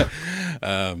actual...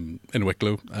 in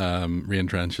Wicklow, Rain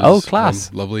Trenches. Oh,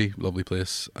 class. Lovely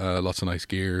place. Lots of nice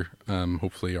gear.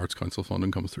 Hopefully Arts Council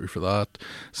funding comes through for that,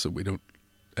 so we don't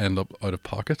end up out of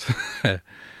pocket.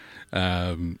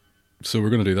 So we're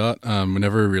going to do that. We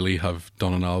never really have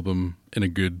done an album in a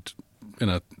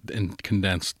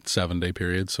condensed 7-day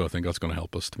period, so I think that's going to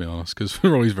help us, to be honest, because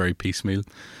we're always very piecemeal,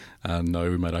 and now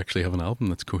we might actually have an album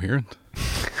that's coherent.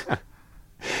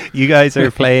 You guys are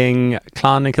playing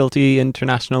Clonakilty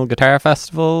International Guitar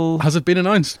Festival. Has it been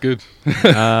announced? Good.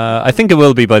 I think it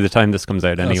will be by the time this comes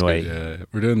out anyway. Good, yeah.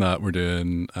 We're doing that. We're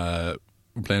playing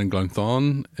in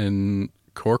Glounthaune in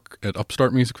Cork at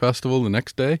Upstart Music Festival the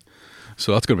next day.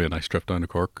 So that's going to be a nice trip down to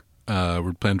Cork.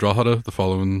 We're playing Drogheda the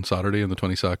following Saturday on the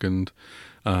 22nd.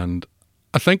 And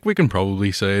I think we can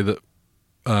probably say that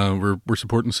we're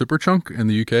supporting Superchunk in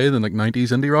the UK, the like 90s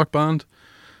indie rock band.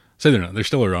 Say they're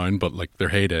still around, but like their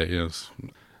heyday,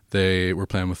 they were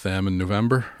playing with them in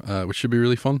November, which should be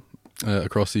really fun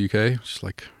across the UK.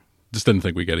 Just didn't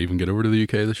think we'd even get over to the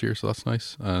UK this year, so that's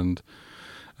nice. And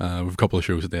we've a couple of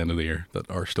shows at the end of the year that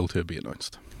are still to be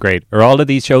announced. Great. Are all of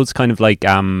these shows kind of like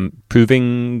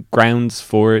proving grounds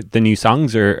for the new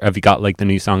songs, or have you got like the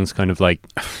new songs kind of like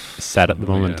set at the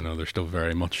moment? Yeah, no, they're still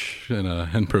very much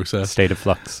in process. State of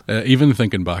flux. Even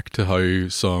thinking back to how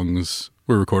songs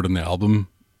were recorded in the album,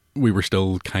 we were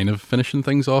still kind of finishing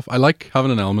things off. I like having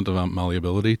an element of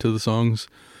malleability to the songs.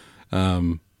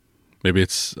 Maybe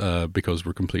it's because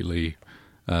we're completely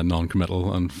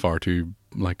non-committal and far too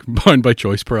like bound by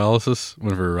choice paralysis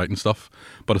whenever we're writing stuff.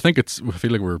 But I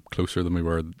feel like we're closer than we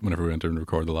were whenever we went in and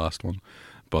recorded the last one.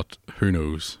 But who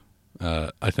knows?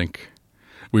 I think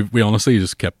we honestly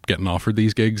just kept getting offered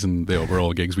these gigs, and they were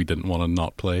all gigs we didn't want to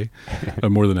not play.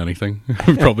 More than anything,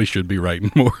 we probably should be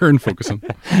writing more and focusing.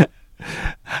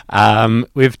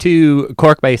 We have 2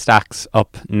 Cork-based acts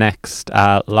up next.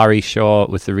 Larry Shaw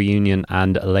with The Reunion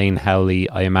and Elaine Howley.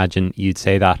 I imagine you'd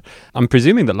say that. I'm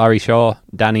presuming that Larry Shaw,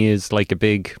 Danny, is like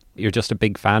you're just a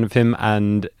big fan of him,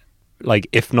 and like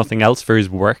if nothing else for his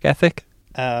work ethic.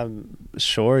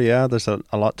 Sure, yeah. There's a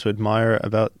lot to admire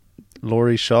about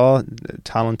Laurie Shaw.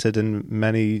 Talented in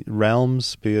many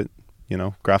realms, be it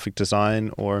graphic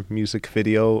design or music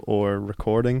video or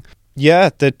recording. Yeah,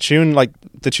 the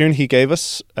tune he gave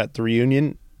us at the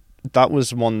reunion, that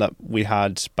was one that we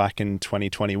had back in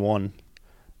 2021,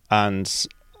 and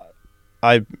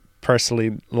I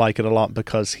personally like it a lot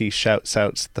because he shouts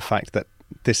out the fact that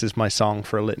this is my song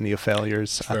for a litany of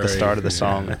failures at the start of the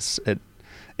song.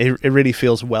 It really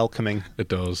feels welcoming. It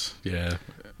does, yeah.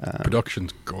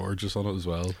 Production's gorgeous on it as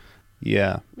well.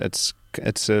 Yeah, it's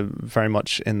a very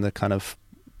much in the kind of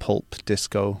pulp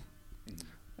disco,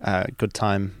 good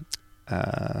time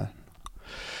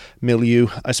milieu,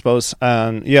 I suppose.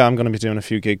 And yeah, I'm going to be doing a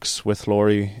few gigs with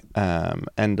Laurie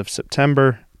end of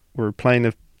September. We're playing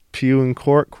a few in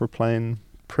Cork. We're playing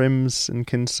Prims in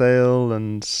Kinsale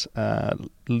and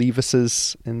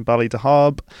Levis's in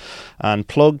Ballydehob and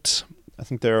Plugged. I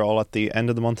think they're all at the end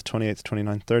of the month, 28th,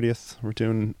 29th, 30th. We're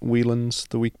doing Whelan's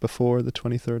the week before, the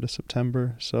 23rd of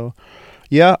September. So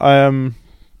yeah, I am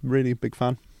really a big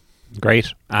fan.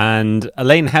 Great. And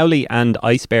Elaine Howley and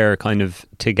Ice Bear are kind of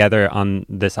together on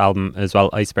this album as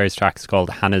well. Ice Bear's track is called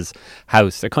Hannah's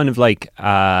House. They're kind of like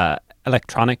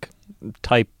electronic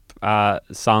type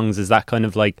songs. Is that kind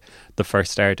of like the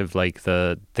first start of like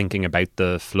the thinking about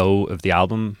the flow of the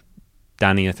album?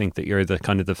 Danny, I think that you're the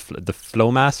kind of the flow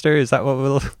master. Is that what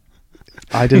we'll...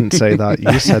 I didn't say that.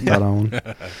 You said that, Owen.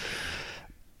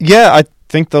 Yeah, I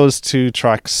think those two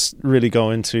tracks really go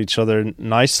into each other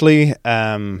nicely.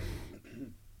 Ice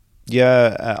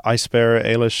Bear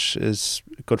Eilish is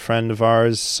a good friend of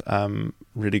ours.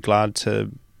 Really glad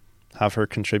to have her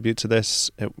contribute to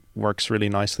this. It works really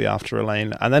nicely after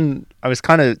Elaine. And then I was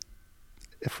kind of,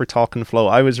 if we're talking flow,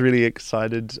 I was really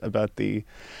excited about the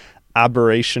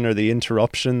aberration or the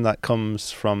interruption that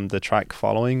comes from the track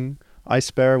following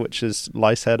Ice Bear, which is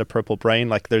Lice Head, A Purple Brain.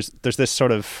 Like there's this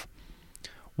sort of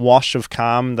wash of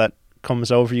calm that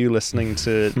comes over you listening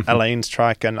to Elaine's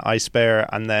track and Ice Bear,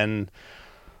 and then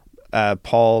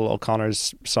Paul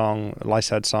O'Connor's song, Lice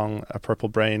Head song, A Purple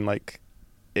Brain. Like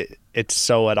it's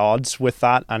so at odds with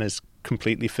that and is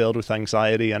completely filled with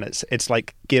anxiety, and it's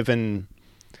like given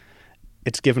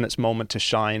its moment to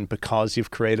shine because you've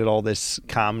created all this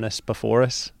calmness before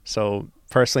us. So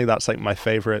personally, that's like my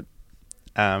favorite.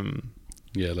 Little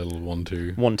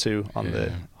 1-2 on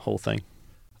the whole thing.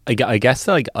 I guess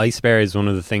like Ice Bear is one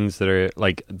of the things that are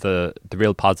like the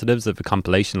real positives of a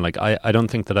compilation. Like I don't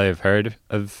think that I have heard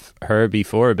of her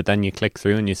before, but then you click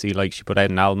through and you see like she put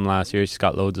out an album last year. She's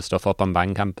got loads of stuff up on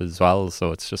Bandcamp as well.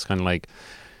 So it's just kind of like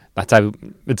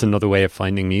it's another way of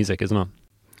finding music, isn't it?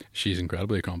 She's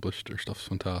incredibly accomplished. Her stuff's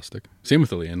fantastic. Same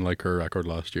with Elaine. Like her record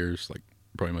last year is like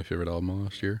probably my favorite album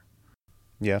last year.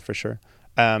 Yeah, for sure.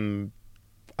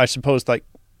 I suppose like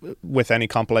with any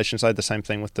compilations, I had the same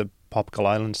thing with the Popsicle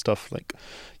Island stuff. Like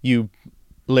you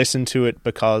listen to it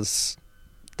because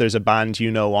there's a band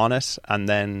on it, and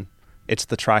then it's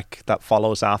the track that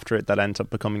follows after it that ends up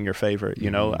becoming your favorite,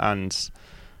 know. And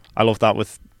I love that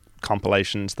with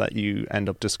compilations, that you end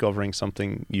up discovering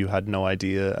something you had no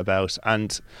idea about.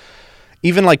 And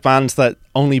even like bands that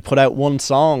only put out one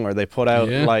song, or they put out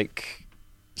like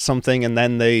something and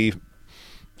then they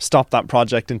stop that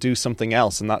project and do something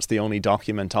else, and that's the only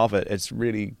document of it. It's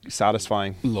really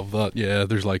satisfying. Love that. Yeah,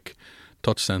 there's like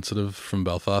Touch Sensitive from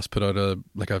Belfast put out a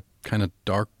kind of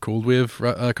dark cold wave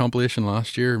compilation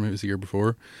last year, maybe it was the year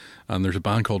before. And there's a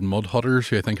band called Mud Hutters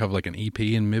who I think have like an EP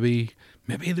and maybe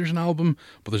there's an album,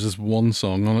 but there's this one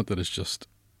song on it that is just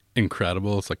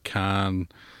incredible. It's like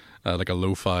like a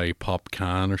lo-fi pop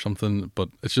can or something, but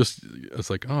it's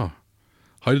like, oh,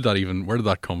 where did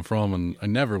that come from? And I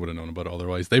never would have known about it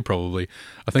otherwise. I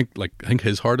think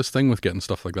his hardest thing with getting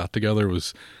stuff like that together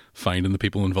was finding the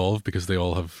people involved, because they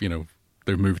all have,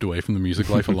 they've moved away from the music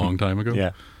life a long time ago.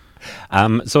 Yeah.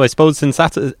 So I suppose since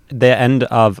that's the end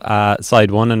of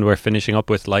side one and we're finishing up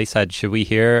with Licehead, should we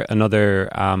hear another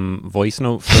voice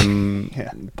note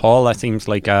from Paul? That seems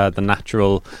like the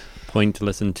natural point to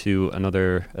listen to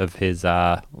another of his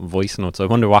voice notes. I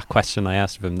wonder what question I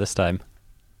asked of him this time.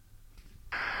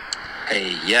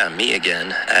 Hey, yeah, me again.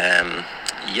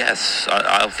 Yes,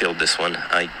 I'll field this one.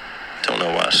 I don't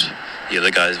know what the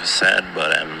other guys have said,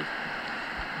 but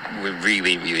we're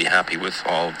really, really happy with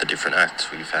all of the different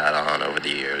acts we've had on over the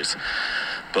years.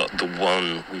 But the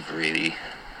one we've really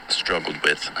struggled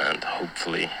with, and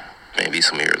hopefully maybe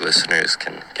some of your listeners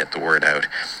can get the word out,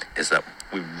 is that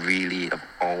we really have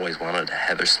always wanted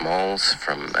Heather Smalls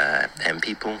from M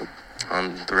People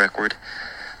on the record.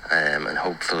 And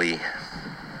hopefully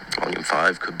Volume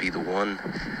 5 could be the one.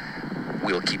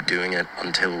 We'll keep doing it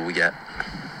until we get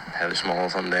Heather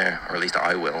Smalls on there, or at least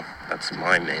I will. That's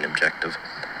my main objective.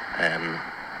 A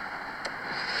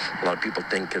lot of people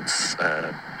think it's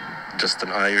just an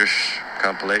Irish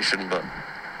compilation, but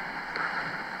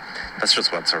that's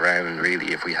just what's around,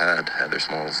 really. If we had Heather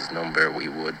Smalls' number, we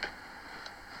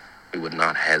would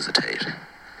not hesitate.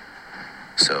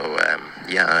 So,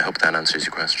 I hope that answers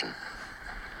your question.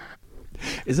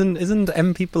 Isn't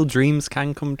M People Dreams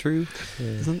Can Come True?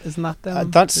 Isn't that them?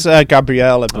 That's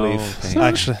Gabrielle, I believe. okay.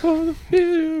 Actually,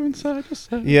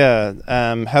 yeah.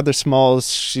 Heather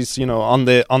Smalls. She's on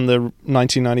the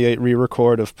 1998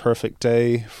 re-record of Perfect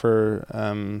Day for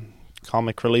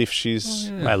Comic Relief.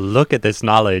 She's Well, look at this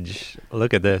knowledge.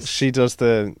 Look at this. she does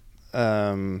the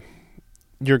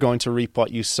 "You're going to reap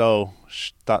what you sow."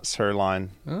 That's her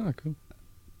line. Ah, cool.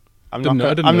 I'm Didn't know- I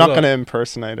not. didn't I'm know not that. going to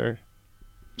impersonate her.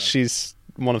 She's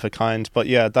one of a kind. But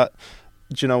yeah, that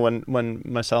when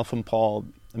myself and Paul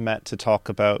met to talk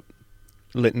about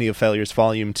Litany of Failures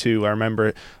Volume 2, I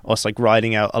remember us like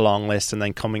writing out a long list and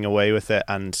then coming away with it,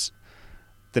 and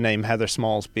the name Heather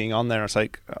Smalls being on there. I was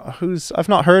like, I've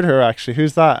not heard her actually.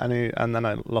 Who's that? And then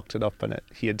I looked it up, and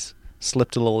he had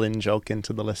slipped a little in joke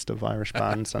into the list of Irish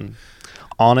bands, and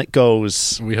on it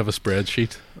goes. We have a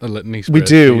spreadsheet, a litany spreadsheet. We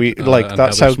do. We like and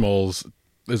that's Heather how. Smalls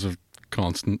is a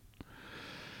constant.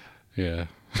 Yeah,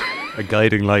 A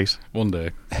guiding light. one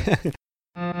day.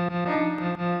 I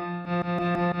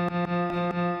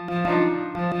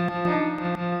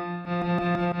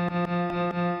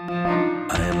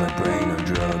am my brain on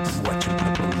drugs, watching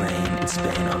purple rain in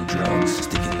Spain on drugs,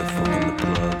 sticking the fork in the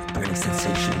plug, burning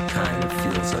sensation kind of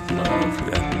feels like love,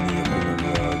 wrapping me up in a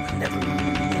rug, never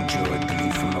really enjoyed the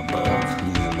view from above,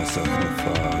 losing myself in the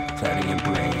fog, clouding your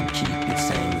brain, keep it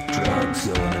sane with drugs,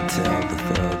 go on and tell the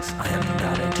thugs, I am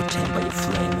not entertained by your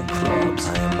flaming clubs,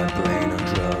 I am my brain on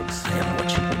drugs, I am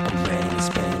watching purple rain in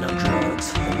Spain on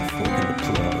drugs, and the fork in the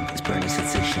plug, this burning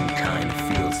sensation kind of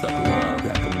feels like love,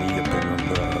 wrapping me up in a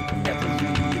rug, never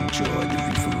really enjoy the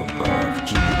view from above.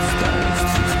 Keep it styles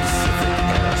too specific,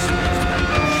 and I swear my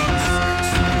emotions.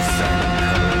 Suicidal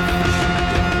color vision,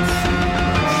 burning through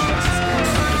emotions.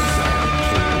 Suicidal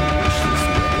killer wishes,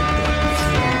 whether that be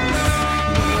flawless.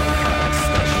 Neurotic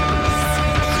specialists,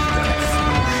 introduce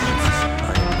emotions.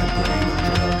 I am my brain on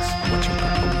drugs, watching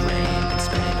purple rain and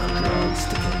Spain on drugs,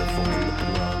 sticking the fork in the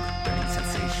plug, burning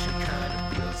sensation kind of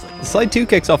feels like. Side 2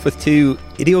 kicks off with two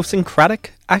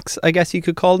idiosyncratic acts, I guess you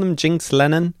could call them. Jinx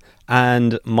Lennon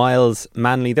and Miles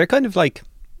Manley. They're kind of like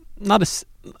not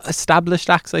established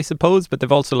acts, I suppose, but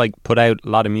they've also like put out a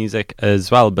lot of music as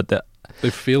well. But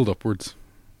They've failed upwards.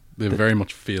 They've very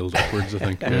much failed upwards, I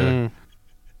think. Yeah.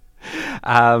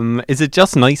 is it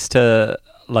just nice to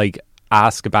like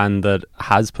ask a band that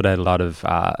has put out a lot of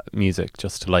music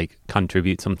just to like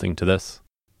contribute something to this?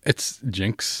 It's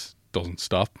Jinx doesn't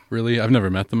stop, really. I've never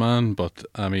met the man, but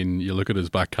I mean, you look at his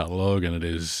back catalogue and it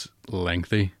is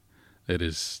lengthy. It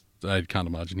is, I can't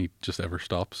imagine he just ever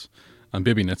stops. And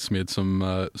Baby Nitz made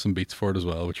some beats for it as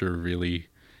well, which are really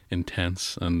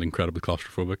intense and incredibly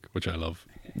claustrophobic, which I love.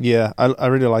 Yeah, I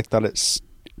really like that it's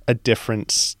a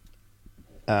different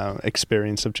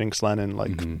experience of Jinx Lennon.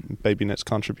 Like Baby Nit's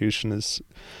contribution is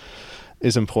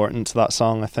important to that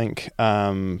song, I think.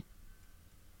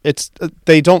 It's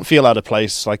they don't feel out of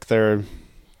place. Like they're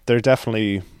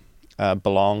definitely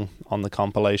belong on the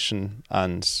compilation,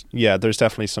 and yeah, there's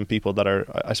definitely some people that are,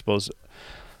 I suppose,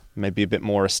 maybe a bit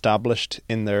more established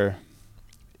in their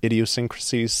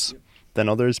idiosyncrasies than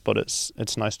others, but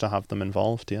it's nice to have them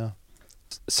involved. Yeah.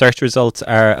 Search Results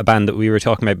are a band that we were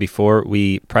talking about before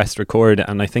we pressed record,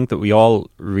 and I think that we all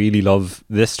really love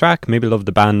this track, maybe love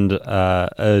the band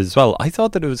as well. I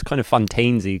thought that it was kind of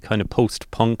Fontainesy, kind of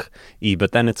post-punk-y,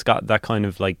 but then it's got that kind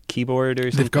of like keyboard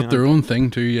or something. They've got their own thing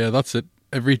too, yeah, that's it.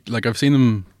 I've seen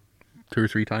them 2 or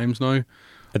 3 times now.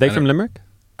 Are they from Limerick?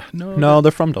 No,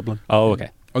 they're from Dublin. Oh, okay.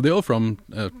 Are they all from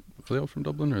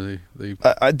Dublin, or are they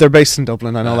They're based in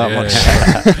Dublin, I know that much.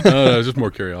 Yeah. No, it was just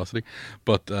more curiosity.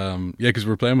 But yeah, because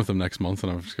we're playing with them next month,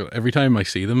 and I've just got, every time I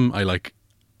see them, I like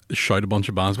shout a bunch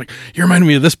of bands, like, you remind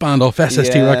me of this band off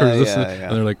SST Records,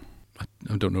 and they're like,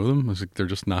 I don't know them. I was like, they're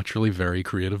just naturally very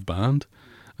creative band,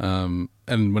 and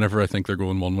whenever I think they're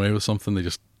going one way with something, they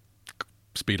just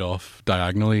speed off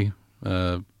diagonally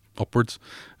upwards.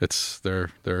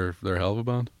 They're a hell of a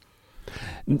band.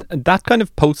 That kind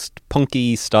of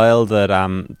post-punky style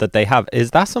that they have,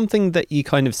 is that something that you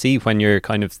kind of see when you're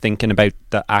kind of thinking about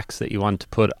the acts that you want to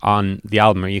put on the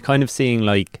album? Are you kind of seeing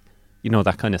like, you know,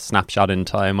 that kind of snapshot in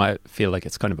time? I feel like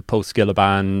it's kind of a post-Skilla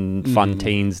band,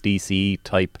 Fontaine's DC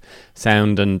type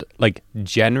sound, and like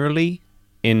generally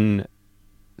in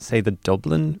say, the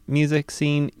Dublin music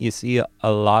scene, you see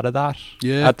a lot of that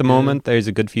Yeah, at the moment. There's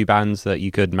a good few bands that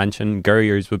you could mention.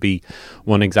 Gurriers would be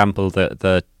one example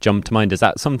that jumped to mind. Is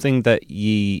that something that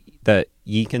ye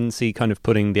can see kind of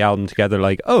putting the album together,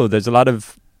 like, oh, there's a lot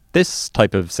of this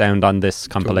type of sound on this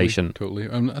compilation? Totally.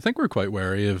 I think we're quite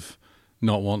wary of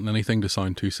not wanting anything to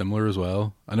sound too similar as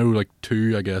well. I know, like,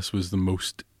 2, I guess, was the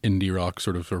most indie rock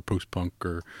sort of, or post-punk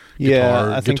or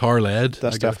guitar-led.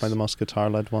 That's definitely the most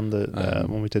guitar-led one, that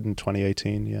one we did in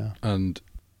 2018, yeah. And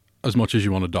as much as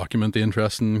you want to document the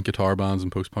interesting guitar bands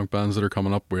and post-punk bands that are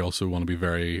coming up, we also want to be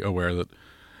very aware that,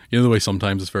 you know, the way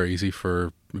sometimes it's very easy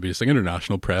for maybe just like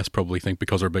international press probably think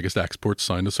because our biggest exports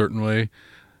sound a certain way,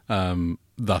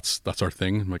 that's our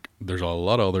thing. Like, there's a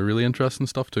lot of other really interesting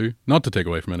stuff too. Not to take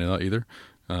away from any of that either.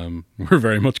 We're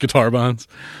very much guitar bands,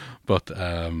 but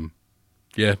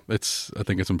yeah, I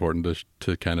think it's important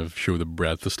to kind of show the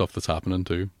breadth of stuff that's happening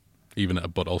too,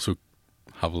 but also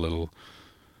have a little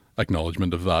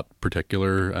acknowledgement of that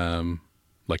particular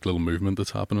like little movement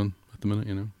that's happening at the minute.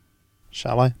 You know.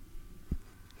 Shall I?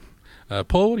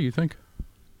 Paul, what do you think?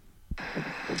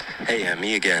 Hey,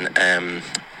 me again.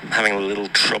 Having a little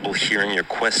trouble hearing your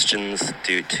questions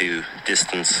due to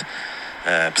distance,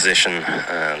 position,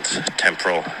 and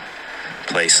temporal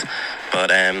place.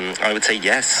 But I would say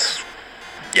yes.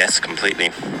 Yes, completely.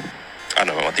 I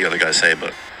don't know what the other guys say,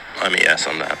 but I'm a yes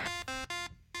on that.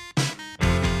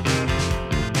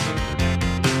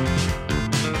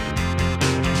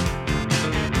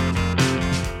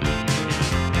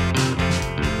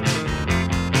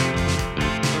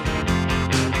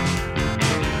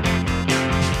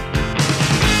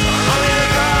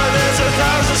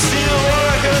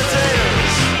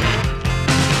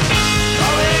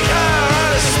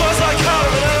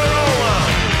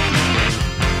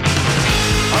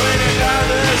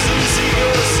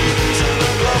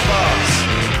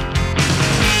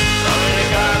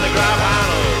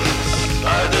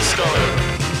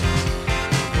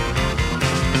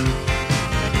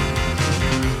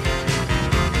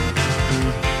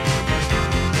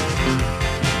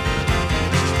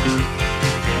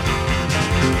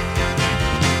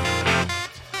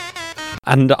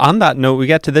 And on that note, we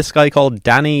get to this guy called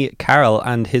Danny Carroll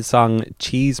and his song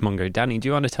Cheesemonger. Danny, do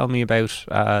you want to tell me about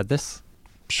this?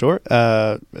 Sure.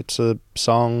 It's a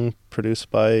song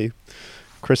produced by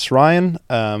Chris Ryan.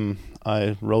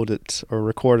 I wrote it or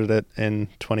recorded it in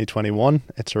 2021.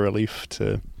 It's a relief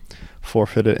to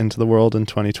forfeit it into the world in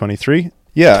 2023.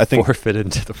 Yeah, I think forfeit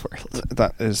into the world.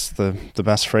 That is the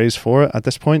best phrase for it at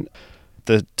this point.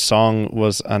 The song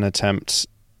was an attempt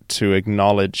to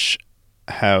acknowledge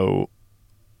how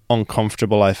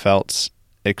uncomfortable I felt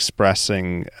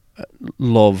expressing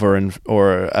love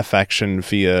or affection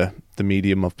via the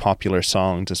medium of popular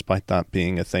song, despite that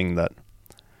being a thing that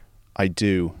I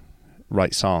do,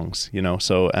 write songs, you know.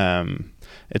 So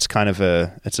it's kind of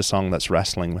it's a song that's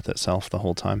wrestling with itself the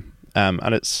whole time,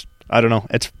 and it's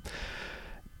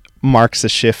marks a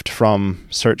shift from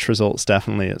search results.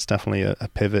 It's definitely a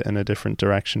pivot in a different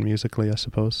direction musically, I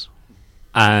suppose.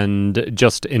 And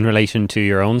just in relation to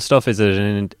your own stuff, is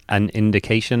it an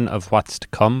indication of what's to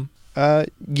come?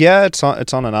 Yeah, it's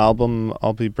on an album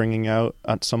I'll be bringing out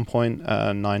at some point,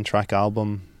 a 9-track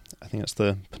album. I think it's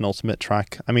the penultimate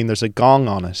track. I mean, there's a gong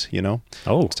on it, you know.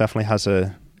 Oh, it definitely has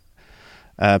a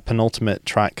penultimate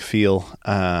track feel,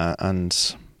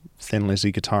 and Thin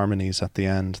Lizzy guitar harmonies at the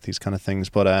end, these kind of things.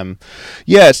 But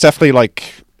yeah, it's definitely,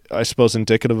 like, I suppose,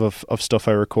 indicative of stuff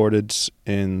I recorded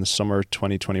in the summer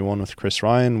 2021 with Chris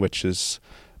Ryan, which is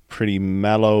pretty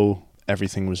mellow.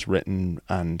 Everything was written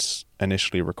and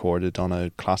initially recorded on a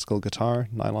classical guitar,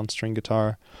 nylon string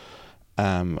guitar.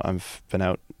 I've been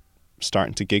out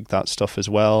starting to gig that stuff as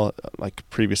well. Like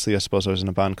previously, I suppose I was in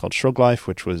a band called Shrug Life,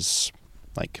 which was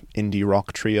like indie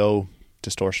rock trio,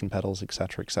 distortion pedals,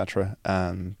 etc., etc.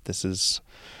 This is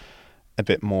a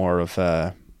bit more of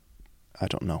a, I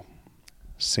don't know,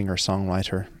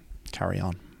 singer-songwriter, carry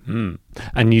on.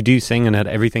 And you do sing in it,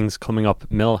 everything's coming up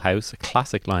Millhouse, a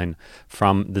classic line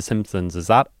from The Simpsons. Is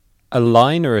that a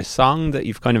line or a song that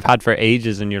you've kind of had for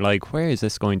ages and you're like, where is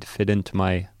this going to fit into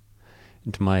my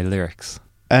lyrics?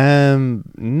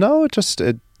 No, it just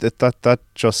that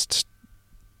just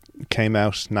came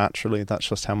out naturally. That's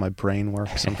just how my brain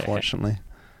works, unfortunately.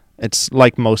 It's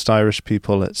like most Irish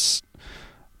people,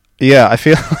 I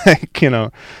feel like, you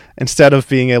know, instead of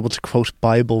being able to quote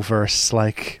Bible verse,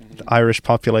 like the Irish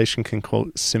population can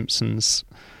quote Simpsons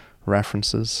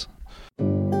references.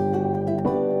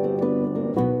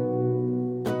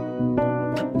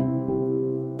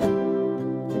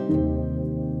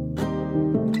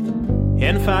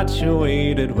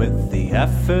 infatuated with the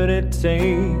effort it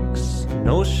takes,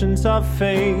 notions of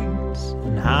fate,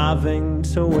 and having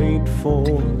to wait for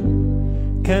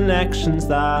connections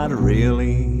that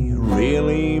really,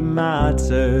 really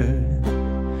matter.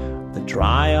 The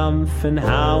triumph in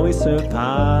how we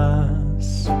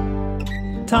surpass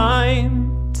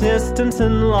time, distance,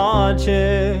 and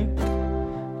logic.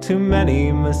 Too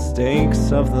many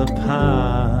mistakes of the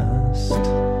past.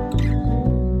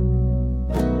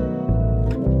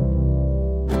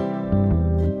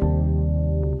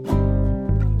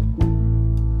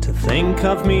 To think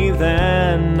of me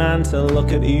then and to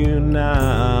look at you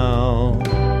now.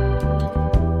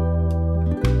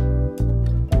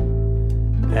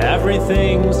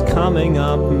 Everything's coming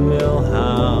up,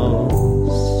 Millhouse.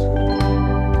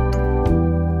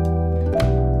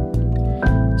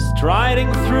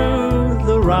 Striding through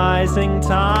the rising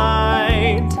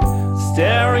tide,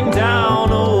 staring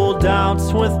down old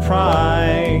doubts with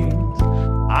pride.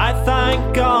 I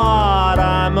thank God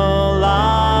I'm alive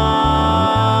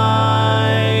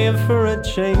for a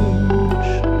change.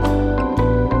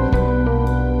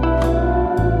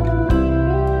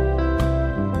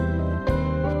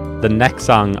 The next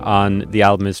song on the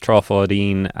album is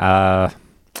Trófóidín,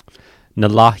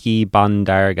 Nalahi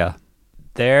Bandarga.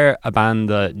 They're a band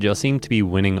that just seem to be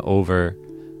winning over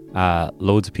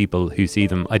loads of people who see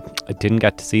them. I didn't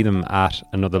get to see them at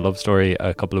Another Love Story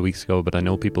a couple of weeks ago, but I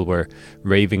know people were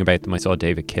raving about them. I saw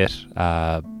David Kitt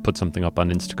put something up on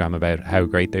Instagram about how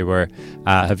great they were.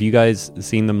 Have you guys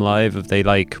seen them live? Have they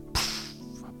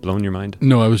blown your mind?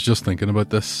 No, I was just thinking about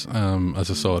this as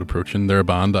I saw it approaching. They're a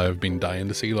band I've been dying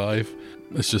to see live.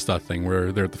 It's just that thing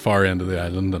where they're at the far end of the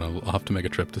island and I'll have to make a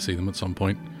trip to see them at some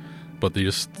point. But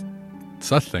it's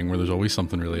that thing where there's always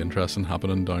something really interesting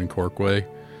happening down Cork way,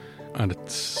 and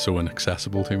it's so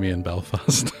inaccessible to me in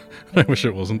Belfast. I wish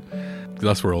it wasn't.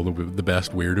 That's where all the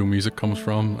best weirdo music comes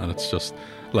from, and it's just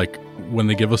like when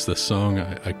they give us this song,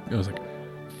 I was like,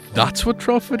 that's what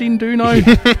Trófóidín do now?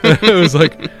 It was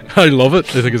like, I love it.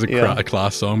 I think it's a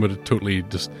class song, but it totally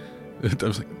just, I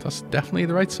was like, that's definitely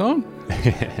the right song.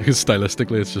 Because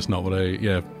stylistically, it's just not what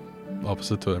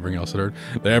opposite to everything else I'd heard.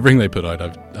 Everything they put out,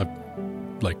 I've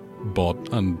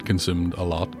bought and consumed a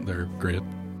lot. They're great.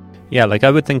 Yeah,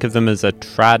 I would think of them as a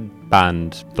trad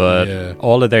band, but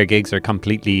all of their gigs are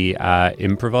completely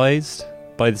improvised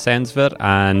by the sounds of it.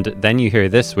 And then you hear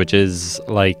this, which is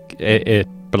it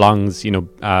belongs,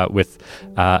 with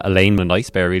Elaine and Ice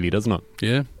Bear, really, doesn't it?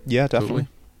 Yeah, definitely. Totally.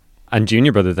 And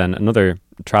Junior Brother, then another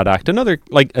trad act, another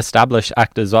established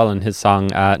act as well in his song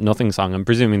Nothing Song. I'm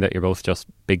presuming that you're both just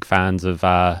big fans of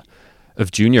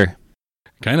Junior.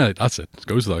 Kind of, that's it. It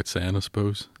goes without saying, I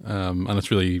suppose. And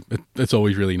it's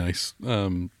always really nice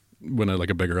when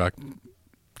a bigger act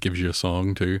gives you a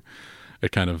song too.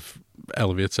 It kind of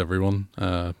elevates everyone.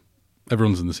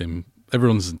 Everyone's in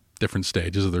different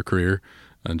stages of their career,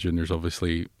 and Junior's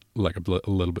obviously a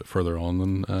little bit further on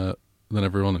than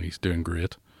everyone, and he's doing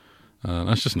great.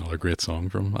 That's just another great song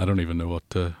from him. I don't even know what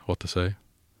to say.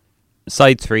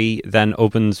 Side 3 then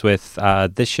opens with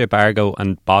This Ship Argo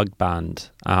and Bog Band.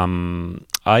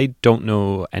 I don't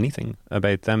know anything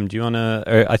about them. Do you want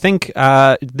to... I think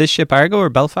This Ship Argo or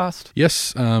Belfast?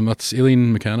 Yes, that's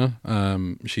Aileen McKenna.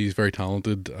 She's very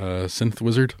talented synth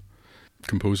wizard,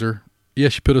 composer. Yeah,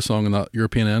 she put a song in that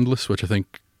European Endless, which I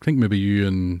think maybe you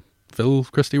and Phil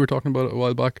Christie were talking about it a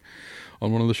while back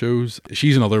on one of the shows.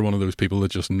 She's another one of those people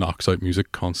that just knocks out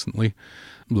music constantly.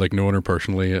 Knowing her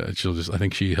personally, I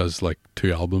think she has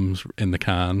 2 albums in the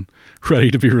can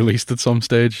ready to be released at some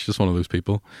stage. Just one of those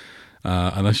people.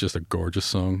 And that's just a gorgeous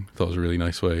song. I thought it was a really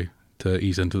nice way to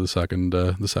ease into the second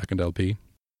LP.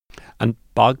 And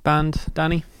Bog Band,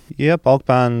 Danny? Yeah, Bog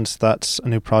Band, that's a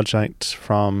new project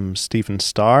from Stephen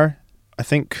Starr. I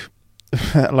think,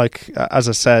 as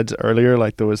I said earlier,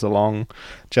 there was a long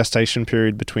gestation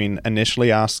period between initially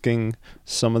asking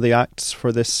some of the acts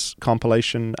for this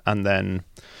compilation and then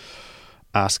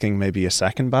asking maybe a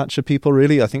second batch of people,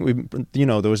 really. I think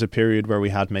there was a period where we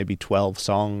had maybe 12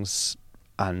 songs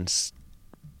and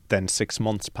then 6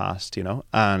 months passed,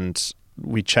 and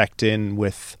we checked in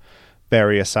with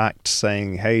various acts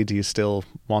saying, hey, do you still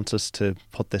want us to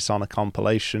put this on a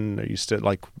compilation? Are you still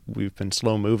we've been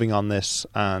slow moving on this?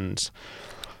 And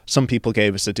some people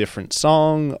gave us a different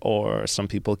song, or some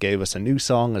people gave us a new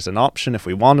song as an option if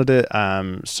we wanted it.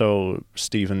 So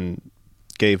Stephen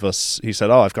he said,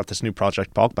 I've got this new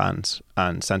project, Bog Band,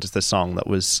 and sent us this song that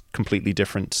was completely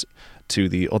different to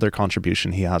the other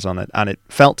contribution he has on it. And it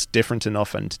felt different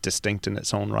enough and distinct in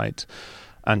its own right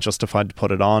and justified to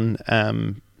put it on.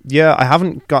 Yeah, I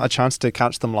haven't got a chance to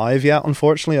catch them live yet,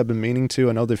 unfortunately. I've been meaning to.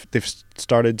 I know they've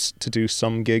started to do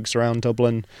some gigs around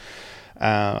Dublin.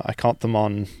 I caught them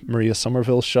on Maria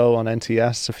Somerville's show on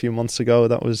NTS a few months ago.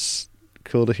 That was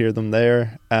cool to hear them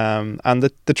there. And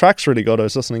the track's really good. I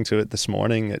was listening to it this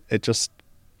morning. It just...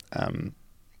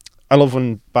 I love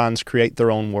when bands create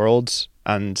their own worlds,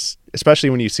 and especially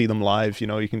when you see them live, you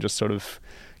know, you can just sort of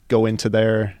go into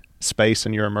their space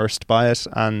and you're immersed by it.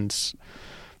 And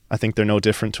I think they're no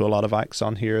different to a lot of acts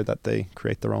on here, that they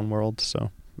create their own world.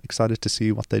 So excited to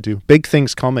see what they do. Big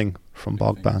things coming from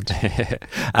Bog Band.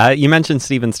 You mentioned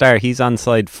Stephen Starr. He's on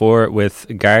side 4 with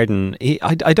Garden.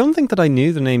 I don't think that I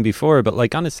knew the name before, but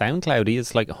like on his SoundCloud, he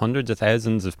has like hundreds of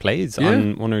thousands of plays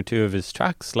on one or two of his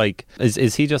tracks. Like,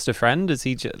 is he just a friend? Is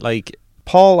he like...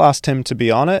 Paul asked him to be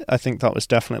on it. I think that was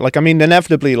definitely... Like, I mean,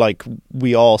 inevitably, like,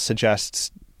 we all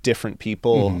suggest different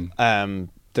people.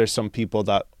 There's some people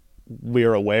that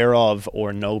we're aware of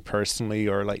or know personally,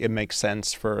 or like it makes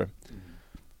sense for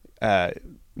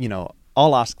you know,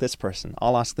 I'll ask this person, I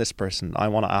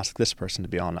want to ask this person to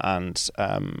be on. And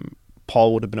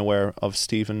Paul would have been aware of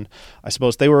Stephen. I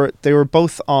suppose they were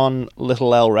both on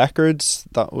Little L Records.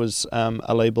 That was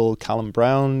a label Callum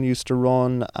Brown used to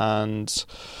run, and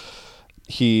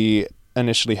he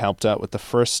initially helped out with the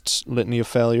first Litany of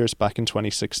Failures back in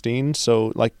 2016.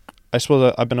 So like, I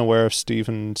suppose I've been aware of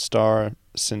Stephen Starr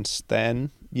since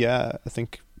then. Yeah, I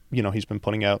think, you know, he's been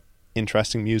putting out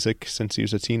interesting music since he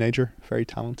was a teenager. Very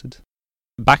talented.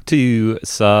 Back to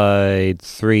side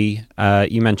 3,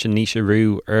 you mentioned Nisha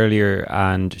Rue earlier,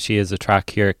 and she has a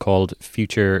track here called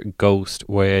Future Ghost,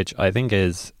 which I think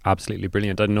is absolutely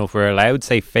brilliant. I don't know if we're allowed to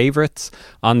say favourites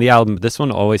on the album, but this one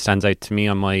always stands out to me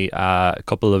on my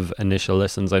couple of initial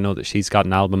listens. I know that she's got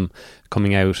an album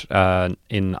coming out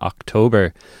in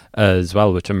October as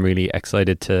well, which I'm really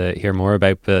excited to hear more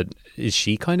about. But is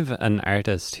she kind of an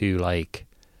artist who, like,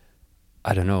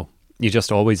 I don't know, you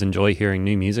just always enjoy hearing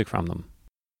new music from them?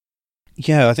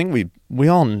 Yeah, I think we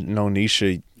all know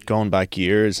Nisha going back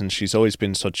years, and she's always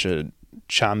been such a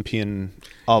champion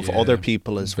of other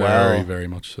people as well. Very, very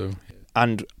much so.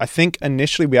 And I think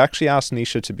initially we actually asked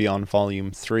Nisha to be on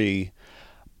Volume 3,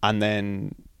 and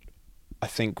then I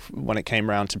think when it came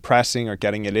around to pressing or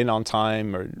getting it in on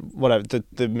time or whatever,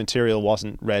 the material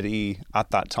wasn't ready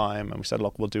at that time, and we said,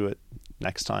 look, we'll do it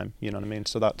next time, you know what I mean?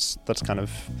 So that's kind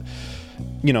of,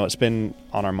 you know, it's been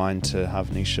on our mind to have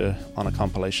Nisha on a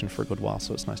compilation for a good while,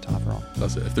 so it's nice to have her on.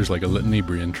 That's it. If there's like a Litany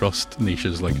brain trust,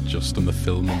 Nisha's like just on the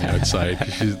film on the outside.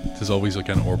 She's always like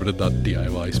kind of orbited that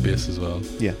DIY space as well.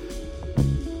 Yeah.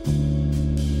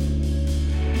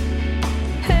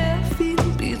 Heavy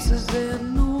pieces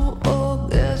and no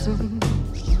orgasms,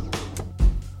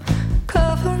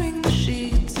 covering the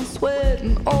sheets and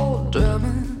sweating all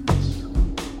dramas,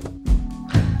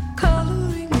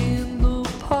 coloring in the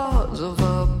parts of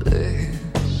our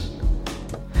bliss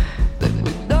that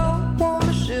we don't want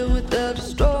to share without a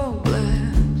strong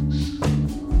glance.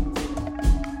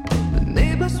 The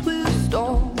neighbors will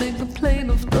storm, make the plane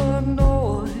of the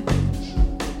noise,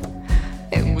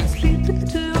 and we sleep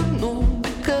until noon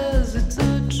because it's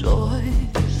a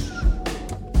choice.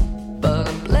 But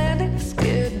I'm planning a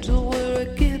schedule where I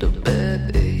get a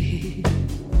bad day,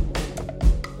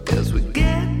 'cause we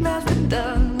get nothing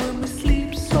done when we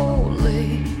sleep so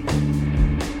late.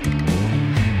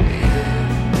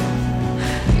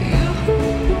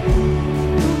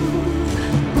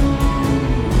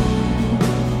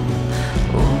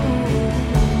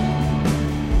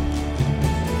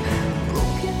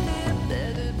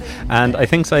 And I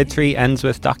think side 3 ends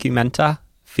with Documenta,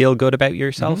 Feel Good About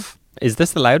Yourself. Is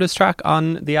this the loudest track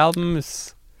on the album?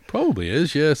 Probably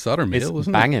is, yeah. It's that or Male,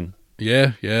 isn't banging.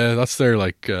 it? Yeah. That's their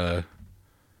like kind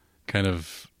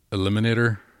of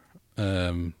eliminator.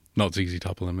 Not ZZ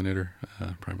Top eliminator.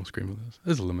 Primal Scream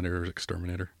is eliminator or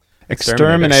exterminator.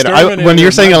 Exterminator. Exterminator, When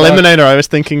you're saying my bad. Eliminator, I was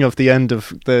thinking of the end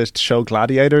of the show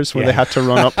Gladiators, where they had to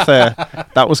run up there.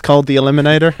 That was called the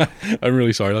Eliminator. I'm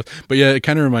really sorry, but yeah, it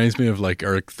kind of reminds me of like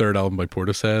our third album by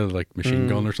Portishead, like Machine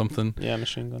Gun or something. Yeah,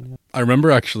 Machine Gun. Yeah. I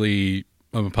remember actually,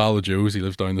 I'm a pal of Joe's. He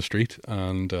lives down the street,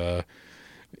 and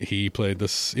he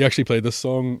actually played this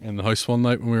song in the house one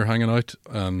night when we were hanging out,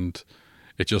 and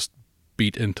it just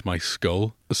beat into my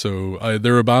skull. So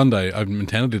they're a band I've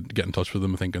intended to get in touch with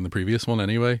them, I think, in the previous one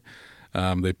anyway.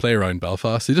 They play around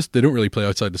Belfast. They don't really play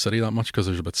outside the city that much because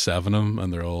there's about 7 of them,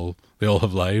 and they all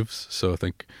have lives. So I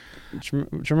think. Do you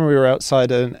remember we were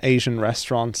outside an Asian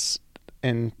restaurant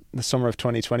in the summer of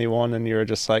 2021, and you were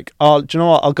just like, "Oh, do you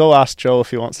know what? I'll go ask Joe if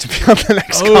he wants to be on the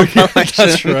next compilation."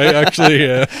 That's right. Actually,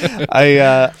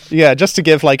 yeah. Just to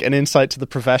give like an insight to the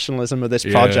professionalism of this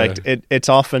project, it's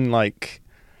often like,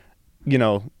 you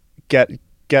know, get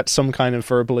some kind of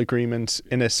verbal agreement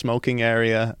in a smoking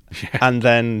area, and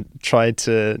then try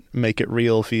to make it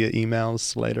real via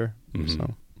emails later.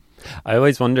 So I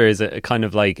always wonder, is it kind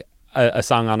of like a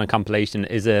song on a compilation,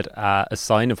 is it a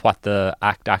sign of what the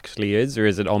act actually is, or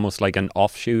is it almost like an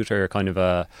offshoot or kind of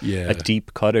a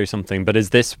deep cut or something? But is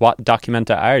this what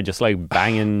Documenta are, just like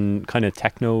banging kind of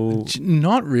techno?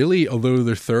 Not really, although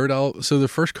their third album, so the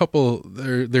first couple,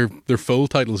 their full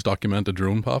title is Documenta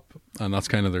Drone Pop, and that's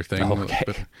kind of their thing.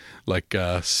 Okay. Like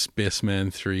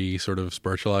Spaceman 3 sort of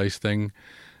spiritualized thing.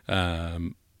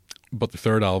 But the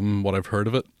third album, what I've heard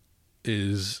of it,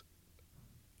 is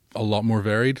a lot more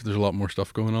varied. There's a lot more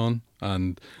stuff going on,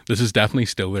 and this is definitely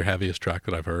still their heaviest track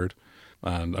that I've heard,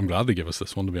 and I'm glad they give us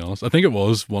this one, to be honest. I think it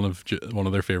was one of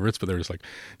their favorites, but they're just like,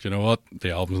 do you know what, the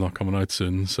album's not coming out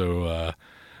soon, so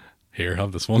here,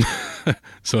 have this one.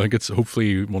 So I think it's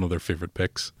hopefully one of their favorite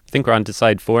picks. I think we're on to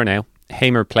side 4 now.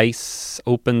 Hamer Place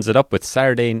opens it up with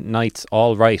Saturday Night's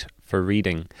All Right for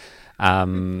Reading.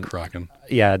 Cracking.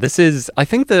 Yeah, this is, I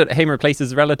think that Hamer Place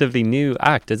is a relatively new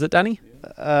act, is it, Danny?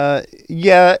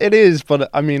 yeah, it is, but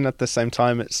I mean, at the same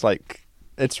time,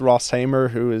 it's Ross Hamer,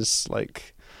 who is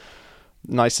like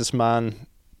nicest man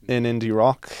in indie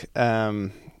rock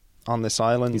on this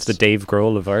island. He's the Dave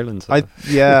Grohl of Ireland. So.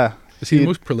 Is he the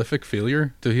most prolific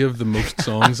failure? Do he have the most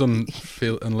songs on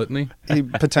Litany?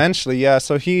 Potentially, yeah.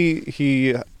 So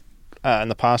he in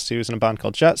the past, he was in a band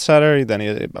called Jet Setter. Then he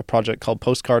had a project called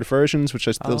Postcard Versions, which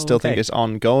I still think is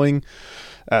ongoing.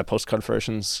 Postcard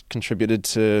Versions contributed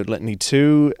to Litany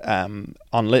 2. On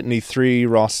Litany 3,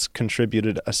 Ross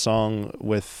contributed a song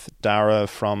with Dara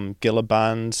from Gilla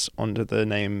Band under the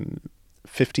name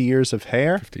 50 Years of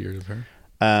Hair. 50 Years of Hair.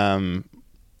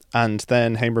 And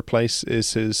then Hamer Place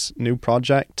is his new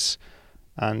project.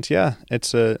 And yeah,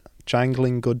 it's a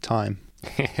jangling good time.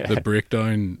 The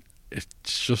breakdown, it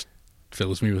just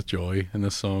fills me with joy in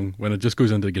this song. When it just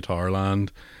goes into guitar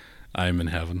land, I'm in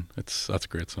heaven. That's a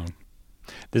great song.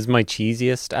 This is my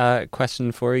cheesiest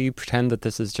question for you. Pretend that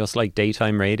this is just like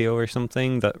daytime radio or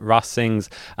something, that Ross sings,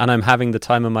 and I'm having the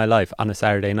time of my life on a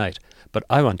Saturday night. But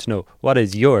I want to know, what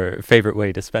is your favourite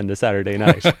way to spend a Saturday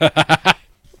night?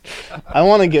 I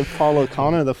want to give Paul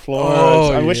O'Connor the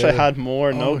floor. I wish I had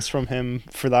more notes from him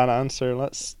for that answer.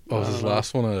 Is his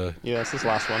last one? Yeah, it's his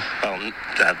last one.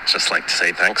 I'd just like to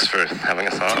say thanks for having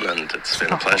us on, and it's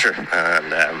been a pleasure.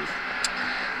 And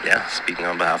speaking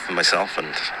on behalf of myself and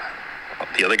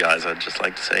the other guys, I'd just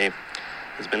like to say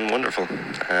it's been wonderful,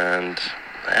 and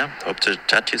hope to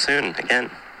chat to you soon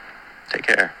again. Take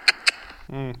care.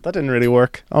 That didn't really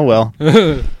work. Oh well.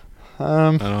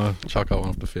 I know, chalk that one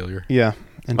up to failure. Yeah,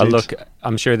 indeed. Well, look,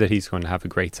 I'm sure that he's going to have a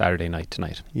great Saturday night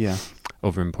tonight. Yeah,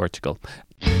 over in Portugal.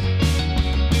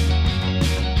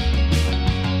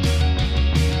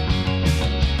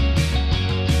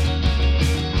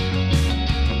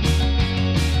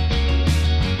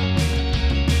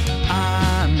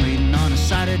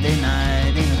 Saturday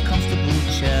night in a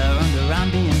comfortable chair under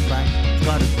ambient light.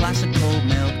 Got a glass of cold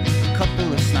milk, a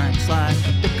couple of snacks like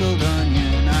a pickled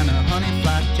onion and a honey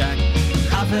flapjack.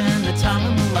 Having the time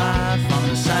of my life on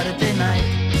a Saturday night.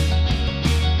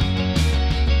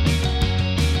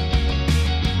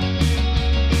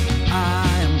 I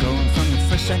am going from the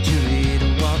first century to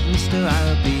what Mr.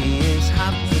 Araby is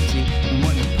having for tea, and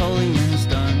what Napoleon's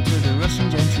done to the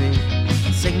Russian gentry.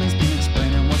 And Sigmund's been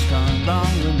explaining what's gone wrong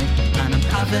with me.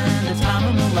 Having the time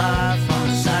of my life on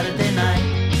a Saturday night.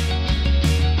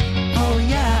 Oh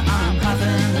yeah, I'm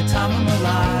having the time of my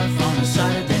life on a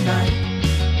Saturday night.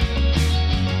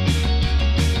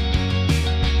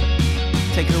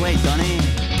 Take it away, Donnie.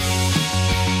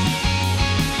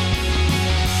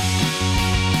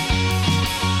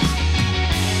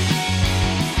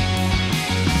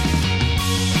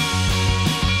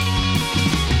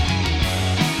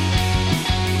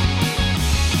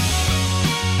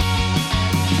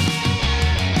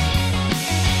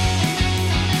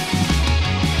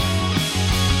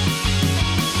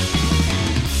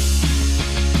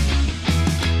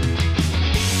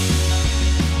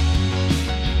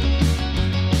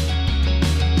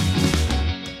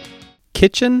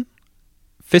 Kitchen,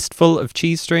 Fistful of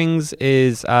Cheese Strings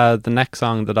is the next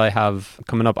song that I have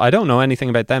coming up. I don't know anything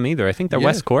about them either. I think they're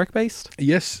West Cork based.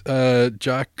 Yes,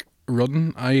 Jack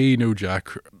Rudden. I know Jack.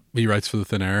 He writes for the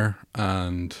Thin Air,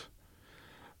 and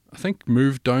I think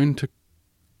moved down to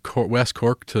West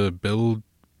Cork to build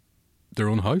their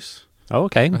own house. Oh,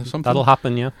 okay. That'll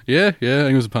happen, yeah. Yeah, I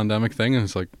think it was a pandemic thing, and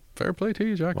it's like, fair play to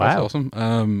you, Jack. Wow. That's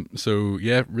awesome. So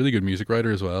yeah, really good music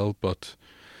writer as well, but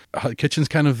Kitchen's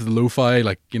kind of the lo-fi,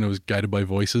 like, you know, is guided by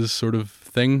voices sort of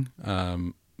thing,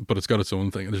 but it's got its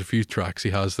own thing. There's a few tracks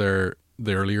he has there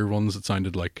the earlier ones, it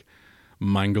sounded like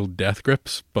mangled Death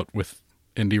Grips, but with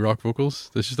indie rock vocals.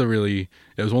 This is it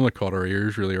was one that caught our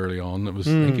ears really early on. I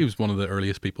think he was one of the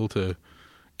earliest people to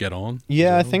get on.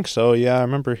 Yeah, I think so. Yeah, I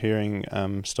remember hearing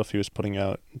stuff he was putting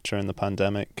out during the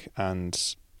pandemic,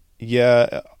 and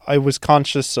yeah, I was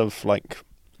conscious of like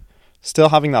still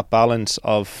having that balance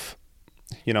of,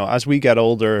 you know, as we get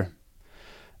older,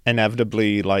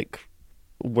 inevitably, like,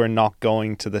 we're not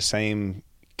going to the same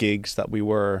gigs that we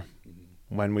were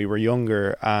when we were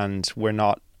younger, and we're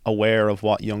not aware of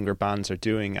what younger bands are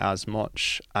doing as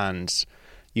much, and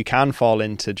you can fall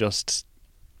into just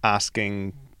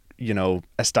asking, you know,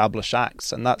 established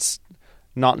acts, and that's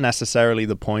not necessarily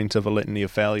the point of a Litany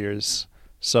of Failures.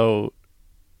 So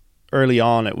early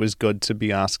on, it was good to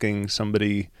be asking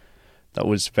somebody that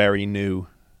was very new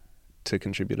to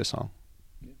contribute a song.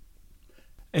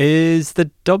 Is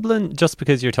the Dublin, just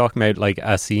because you're talking about like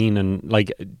a scene, and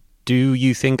like, do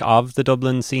you think of the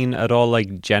Dublin scene at all,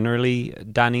 like generally,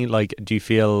 Danny? Like, do you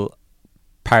feel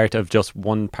part of just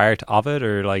one part of it,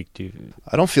 or like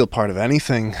I don't feel part of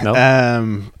anything. No?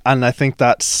 And I think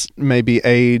that's maybe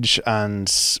age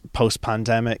and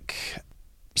post-pandemic.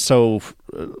 So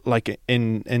like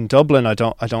in Dublin, I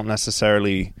don't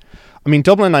necessarily, I mean,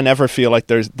 Dublin, I never feel like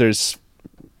there's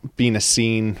been a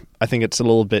scene. I think it's a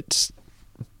little bit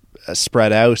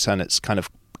spread out, and it's kind of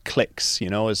cliques, you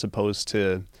know, as opposed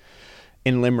to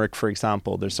in Limerick, for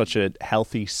example. There's such a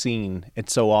healthy scene.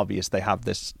 It's so obvious they have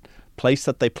this place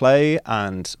that they play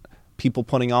and people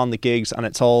putting on the gigs, and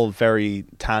it's all very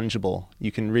tangible.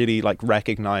 You can really like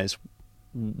recognize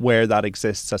where that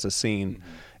exists as a scene. Mm-hmm.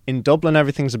 In Dublin,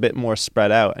 everything's a bit more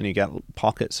spread out, and you get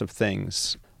pockets of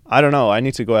things. I don't know. I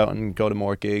need to go out and go to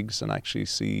more gigs and actually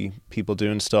see people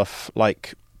doing stuff.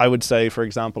 Like, I would say, for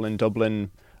example, in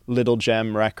Dublin, Little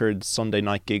Gem Records Sunday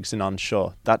night gigs in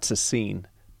Anseo, that's a scene,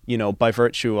 you know, by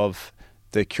virtue of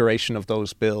the curation of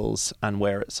those bills and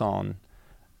where it's on.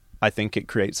 I think it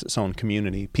creates its own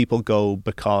community. People go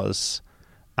because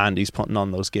Andy's putting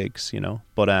on those gigs, you know.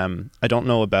 But I don't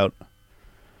know about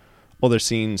other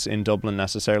scenes in Dublin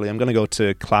necessarily. I'm going to go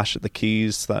to Clash at the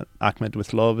Keys that Ahmed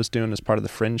with Love is doing as part of the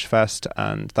Fringe Fest,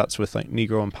 and that's with like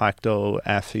Negro Impacto,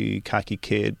 Effie, Khaki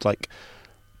Kid. Like,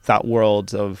 that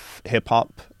world of hip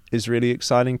hop is really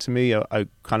exciting to me. I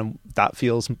kind of, that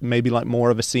feels maybe like more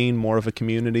of a scene, more of a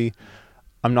community.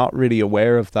 I'm not really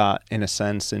aware of that in a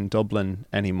sense in Dublin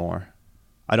anymore.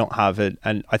 I don't have it,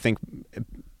 and I think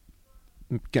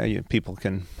people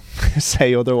can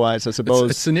say otherwise, I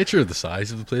suppose. It's the nature of the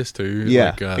size of the place too.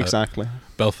 Yeah, like, exactly.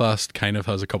 Belfast kind of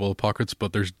has a couple of pockets,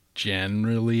 but there's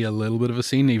generally a little bit of a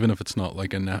scene, even if it's not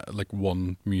like like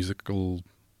one musical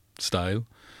style.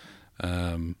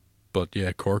 But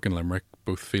yeah, Cork and Limerick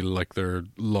both feel like they're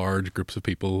large groups of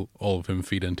people, all of whom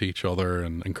feed into each other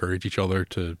and encourage each other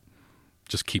to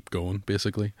just keep going,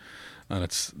 basically. And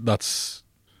that's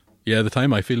the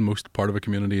time I feel most part of a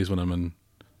community is when I'm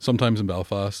sometimes in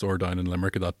Belfast or down in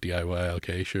Limerick at that DIY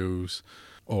LK shows,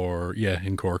 or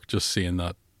in Cork, just seeing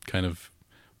that kind of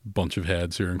bunch of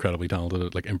heads who are incredibly talented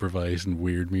at like improvised and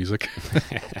weird music.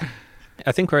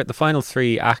 I think we're at the final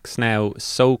three acts now.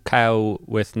 SoCow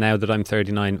with Now That I'm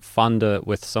 39, Fonda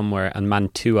with Somewhere, and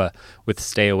Mantua with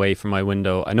Stay Away From My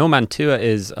Window. I know Mantua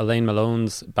is Elaine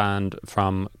Malone's band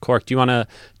from Cork. Do you want to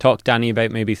talk, Danny,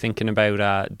 about maybe thinking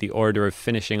about the order of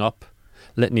finishing up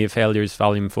Litany of Failures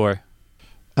Volume 4?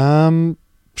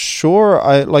 Sure.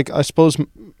 I suppose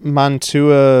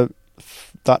Mantua,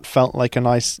 that felt like a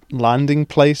nice landing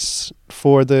place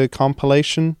for the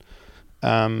compilation.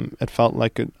 It felt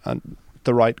like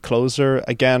the right closer.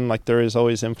 Again, like, there is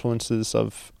always influences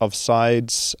of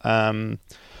sides. I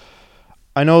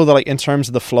know that, like, in terms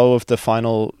of the flow of the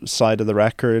final side of the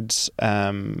records,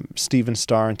 Stephen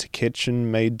Starr and To Kitchen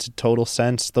made total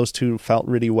sense. Those two felt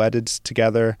really wedded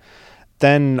together.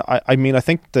 Then I mean, I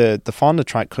think the Fonda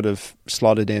track could have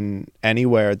slotted in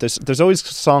anywhere. There's always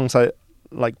songs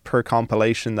like per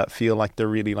compilation that feel like they're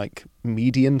really like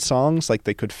median songs, like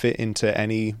they could fit into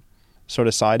any sort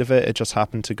of side of it. It just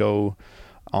happened to go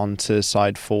on to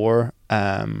side 4.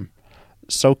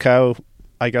 SoCow,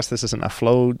 I guess this isn't a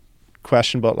flow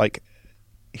question, but like,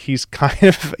 he's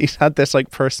had this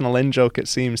like personal in-joke, it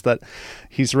seems, that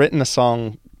he's written a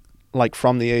song like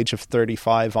from the age of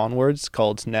 35 onwards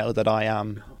called Now That I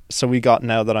Am. So we got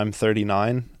Now That I'm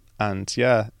 39, and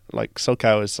yeah, like,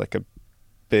 SoCow is like a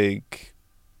big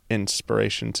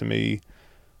inspiration to me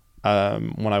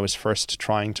when I was first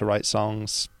trying to write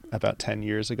songs about 10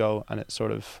 years ago, and it's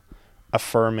sort of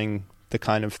affirming the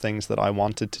kind of things that I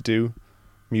wanted to do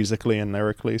musically and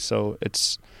lyrically. So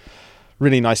it's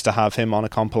really nice to have him on a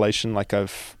compilation. Like,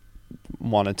 I've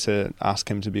wanted to ask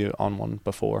him to be on one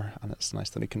before, and it's nice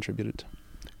that he contributed.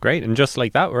 Great, and just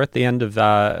like that, we're at the end of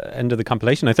the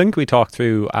compilation. I think we talked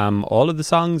through all of the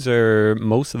songs, or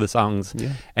most of the songs.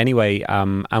 Yeah. Anyway,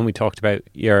 and we talked about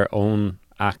your own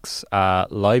acts,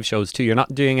 live shows too. You're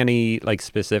not doing any like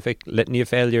specific Litany of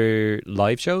Failure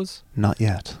live shows? Not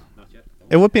yet.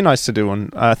 It would be nice to do one.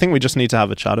 I think we just need to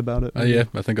have a chat about it. Yeah,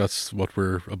 I think that's what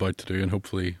we're about to do, and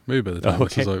hopefully, maybe by the time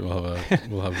this is out,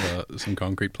 we'll have some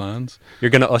concrete plans. You're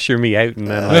going to usher me out and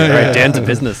then right down to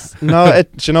business. No,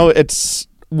 it's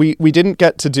we didn't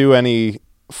get to do any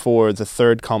for the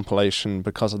third compilation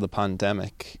because of the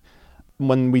pandemic.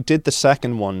 When we did the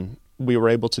second one, we were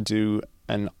able to do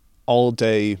an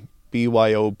all-day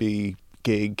BYOB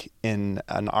gig in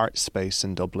an art space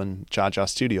in Dublin, Jaja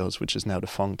Studios, which is now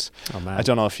defunct. Oh, man. I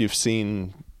don't know if you've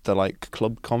seen the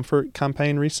Club Comfort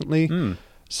campaign recently.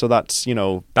 So that's,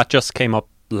 that just came up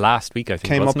last week, I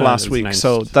think. Came up wasn't it? last It was week. announced.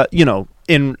 So that,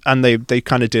 and they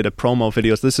kind of did a promo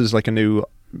video. So this is like a new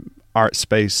art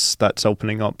space that's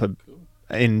opening up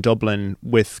in Dublin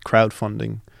with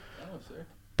crowdfunding.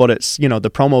 But it's,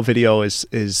 the promo video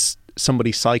is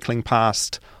somebody cycling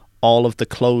past all of the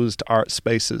closed art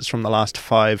spaces from the last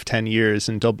 5-10 years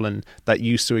in Dublin that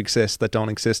used to exist that don't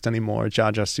exist anymore.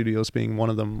 Jaja Studios being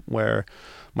one of them, where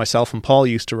myself and Paul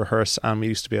used to rehearse and we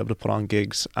used to be able to put on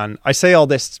gigs. And I say all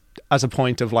this as a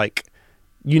point of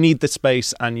you need the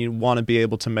space and you want to be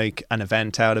able to make an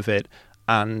event out of it.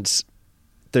 And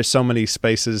there's so many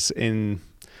spaces in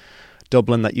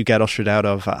Dublin that you get ushered out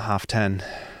of at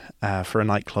 10:30 for a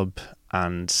nightclub,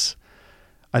 and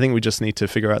I think we just need to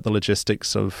figure out the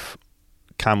logistics of,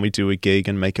 can we do a gig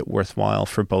and make it worthwhile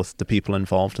for both the people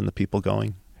involved and the people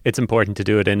going. It's important to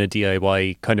do it in a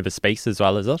DIY kind of a space as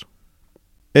well, is it?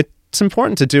 It's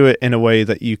important to do it in a way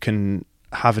that you can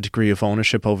have a degree of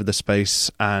ownership over the space,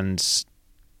 and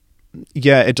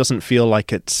it doesn't feel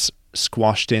like it's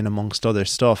squashed in amongst other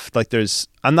stuff.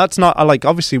 And that's not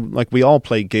obviously we all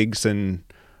play gigs in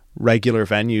regular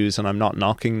venues, and I'm not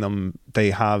knocking them.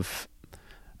 They have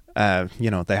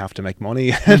they have to make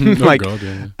money, and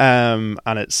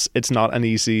and it's not an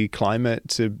easy climate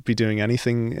to be doing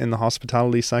anything in the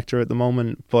hospitality sector at the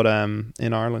moment. But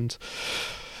in Ireland,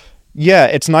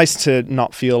 it's nice to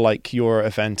not feel like your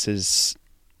event is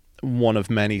one of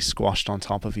many squashed on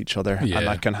top of each other, and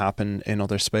that can happen in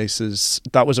other spaces.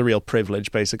 That was a real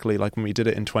privilege, basically. Like when we did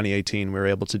it in 2018, we were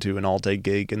able to do an all-day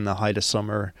gig in the height of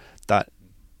summer that,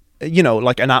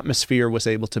 an atmosphere was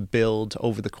able to build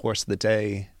over the course of the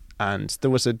day. And there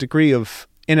was a degree of,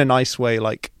 in a nice way,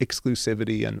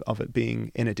 exclusivity and of it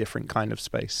being in a different kind of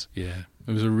space. Yeah,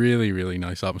 it was a really, really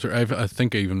nice atmosphere. I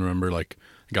think I even remember,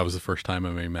 that was the first time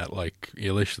I met,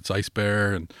 Eilish, it's Ice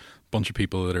Bear, and a bunch of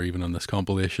people that are even on this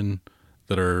compilation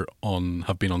that were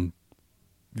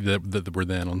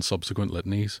then on subsequent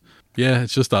litanies. Yeah,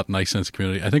 it's just that nice sense of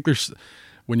community. I think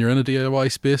when you're in a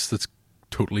DIY space that's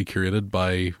totally curated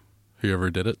by whoever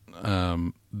did it,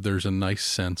 there's a nice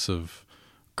sense of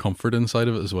comfort inside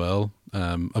of it as well.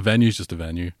 A venue is just a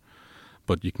venue,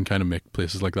 but you can kind of make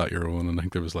places like that your own. And I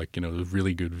think there was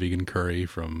really good vegan curry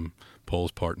from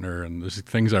Paul's partner, and there's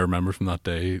things I remember from that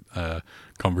day,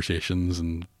 conversations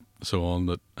and so on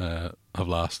that have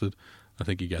lasted. I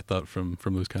think you get that from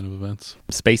those kind of events.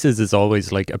 Spaces is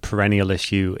always a perennial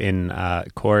issue in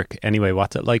Cork. Anyway,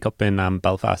 what's it like up in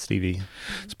Belfast, Stevie?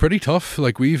 It's pretty tough.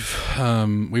 We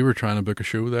were trying to book a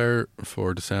show there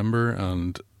for December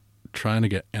and trying to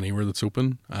get anywhere that's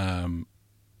open and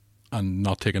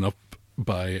not taken up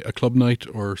by a club night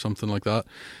or something like that.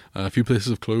 A few places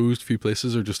have closed. A few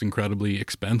places are just incredibly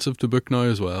expensive to book now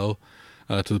as well,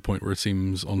 to the point where it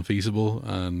seems unfeasible.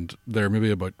 And there are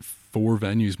maybe about 4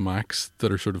 venues max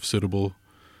that are sort of suitable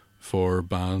for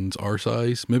bands our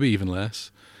size, maybe even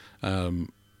less. So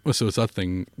it's that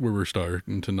thing where we're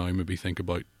starting to now maybe think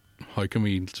about how can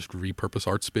we just repurpose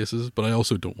art spaces. But I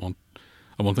also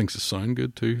I want things to sound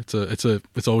good too.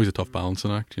 It's always a tough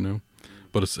balancing act,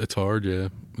 But it's hard, yeah.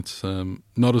 It's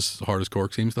not as hard as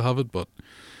Cork seems to have it, but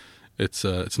it's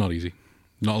not easy.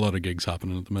 Not a lot of gigs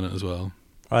happening at the minute as well.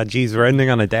 Oh, geez, we're ending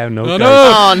on a down note. No,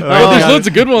 guys. no. There's loads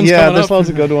of good ones coming up. Yeah, there's loads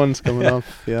of good ones coming up.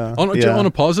 Yeah. On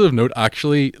a positive note,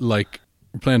 actually, we're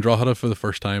playing Drogheda for the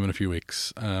first time in a few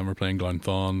weeks. We're playing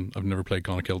Glenthon. I've never played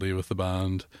Clonakilty with the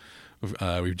band.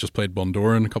 We've just played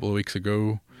Bundoran a couple of weeks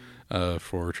ago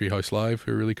for Treehouse Live,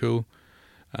 who are really cool.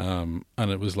 And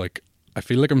it was I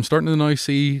feel like I'm starting to now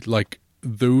see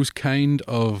those kind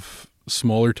of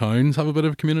smaller towns have a bit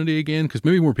of a community again, because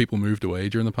maybe more people moved away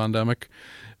during the pandemic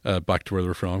back to where they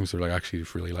were from, because they're actually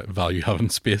really value having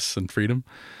space and freedom.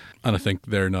 And I think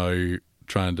they're now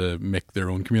trying to make their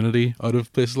own community out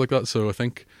of places like that. So I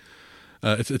think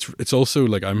It's also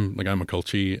like I'm a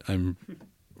culty.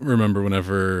 Remember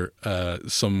whenever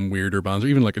some weirder bands, or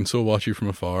even like in So Watch You From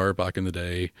Afar back in the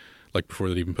day, like before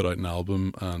they'd even put out an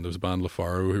album, and there was a band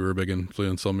LaFaro who were a big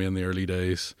influence on me in the early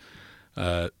days.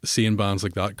 Seeing bands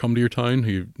like that come to your town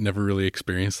who never really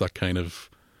experienced that kind of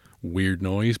weird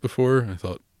noise before, I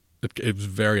thought it was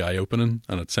very eye-opening,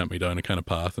 and it sent me down a kind of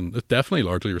path, and it's definitely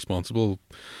largely responsible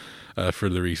for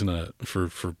the reason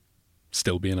for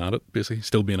still being at it, basically,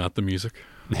 still being at the music,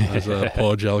 as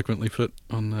Podge eloquently put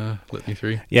on Litany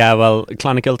 3. Yeah, well,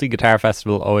 Clonakilty Guitar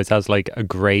Festival always has like a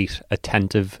great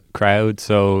attentive crowd,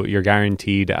 so you're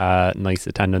guaranteed nice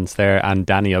attendance there. And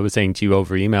Danny, I was saying to you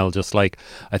over email, just like,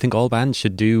 I think all bands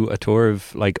should do a tour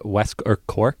of like West or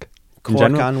Cork.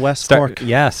 Cork and West Cork.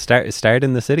 Yeah, start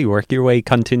in the city, work your way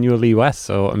continually west.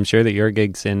 So I'm sure that your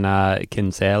gigs in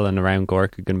Kinsale and around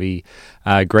Cork are going to be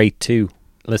great too.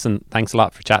 Listen, thanks a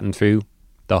lot for chatting through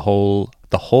the whole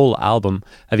album.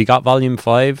 Have you got volume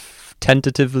 5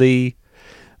 tentatively?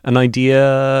 An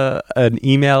idea, an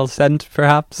email sent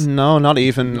perhaps? No, not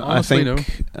even. Honestly,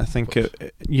 I think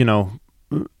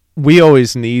we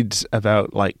always need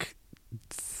about like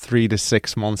 3 to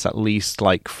 6 months at least,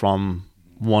 like from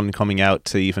one coming out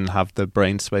to even have the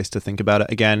brain space to think about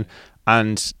it again.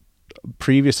 And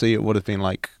previously it would have been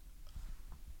like,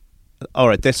 all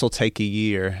right, this will take a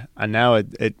year, and now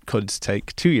it could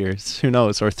take 2 years, who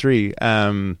knows, or 3.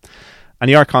 And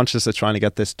you are conscious of trying to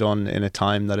get this done in a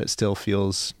time that it still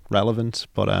feels relevant.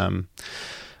 But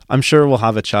I'm sure we'll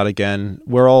have a chat again.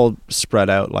 We're all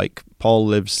spread out. Like Paul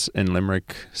lives in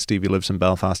Limerick, Stevie lives in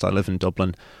Belfast, I live in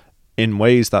Dublin. In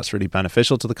ways that's really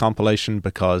beneficial to the compilation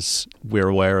because we're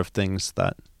aware of things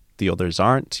that the others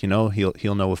aren't. You know,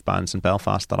 he'll know of bands in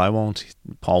Belfast that I won't.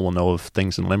 Paul will know of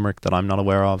things in Limerick that I'm not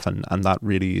aware of, and that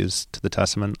really is to the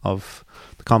testament of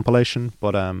the compilation.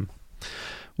 But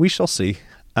we shall see.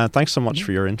 Thanks so much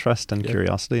for your interest and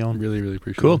curiosity on. Really, really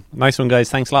appreciate it. Cool. Nice one,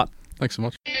 guys. Thanks a lot. Thanks so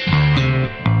much.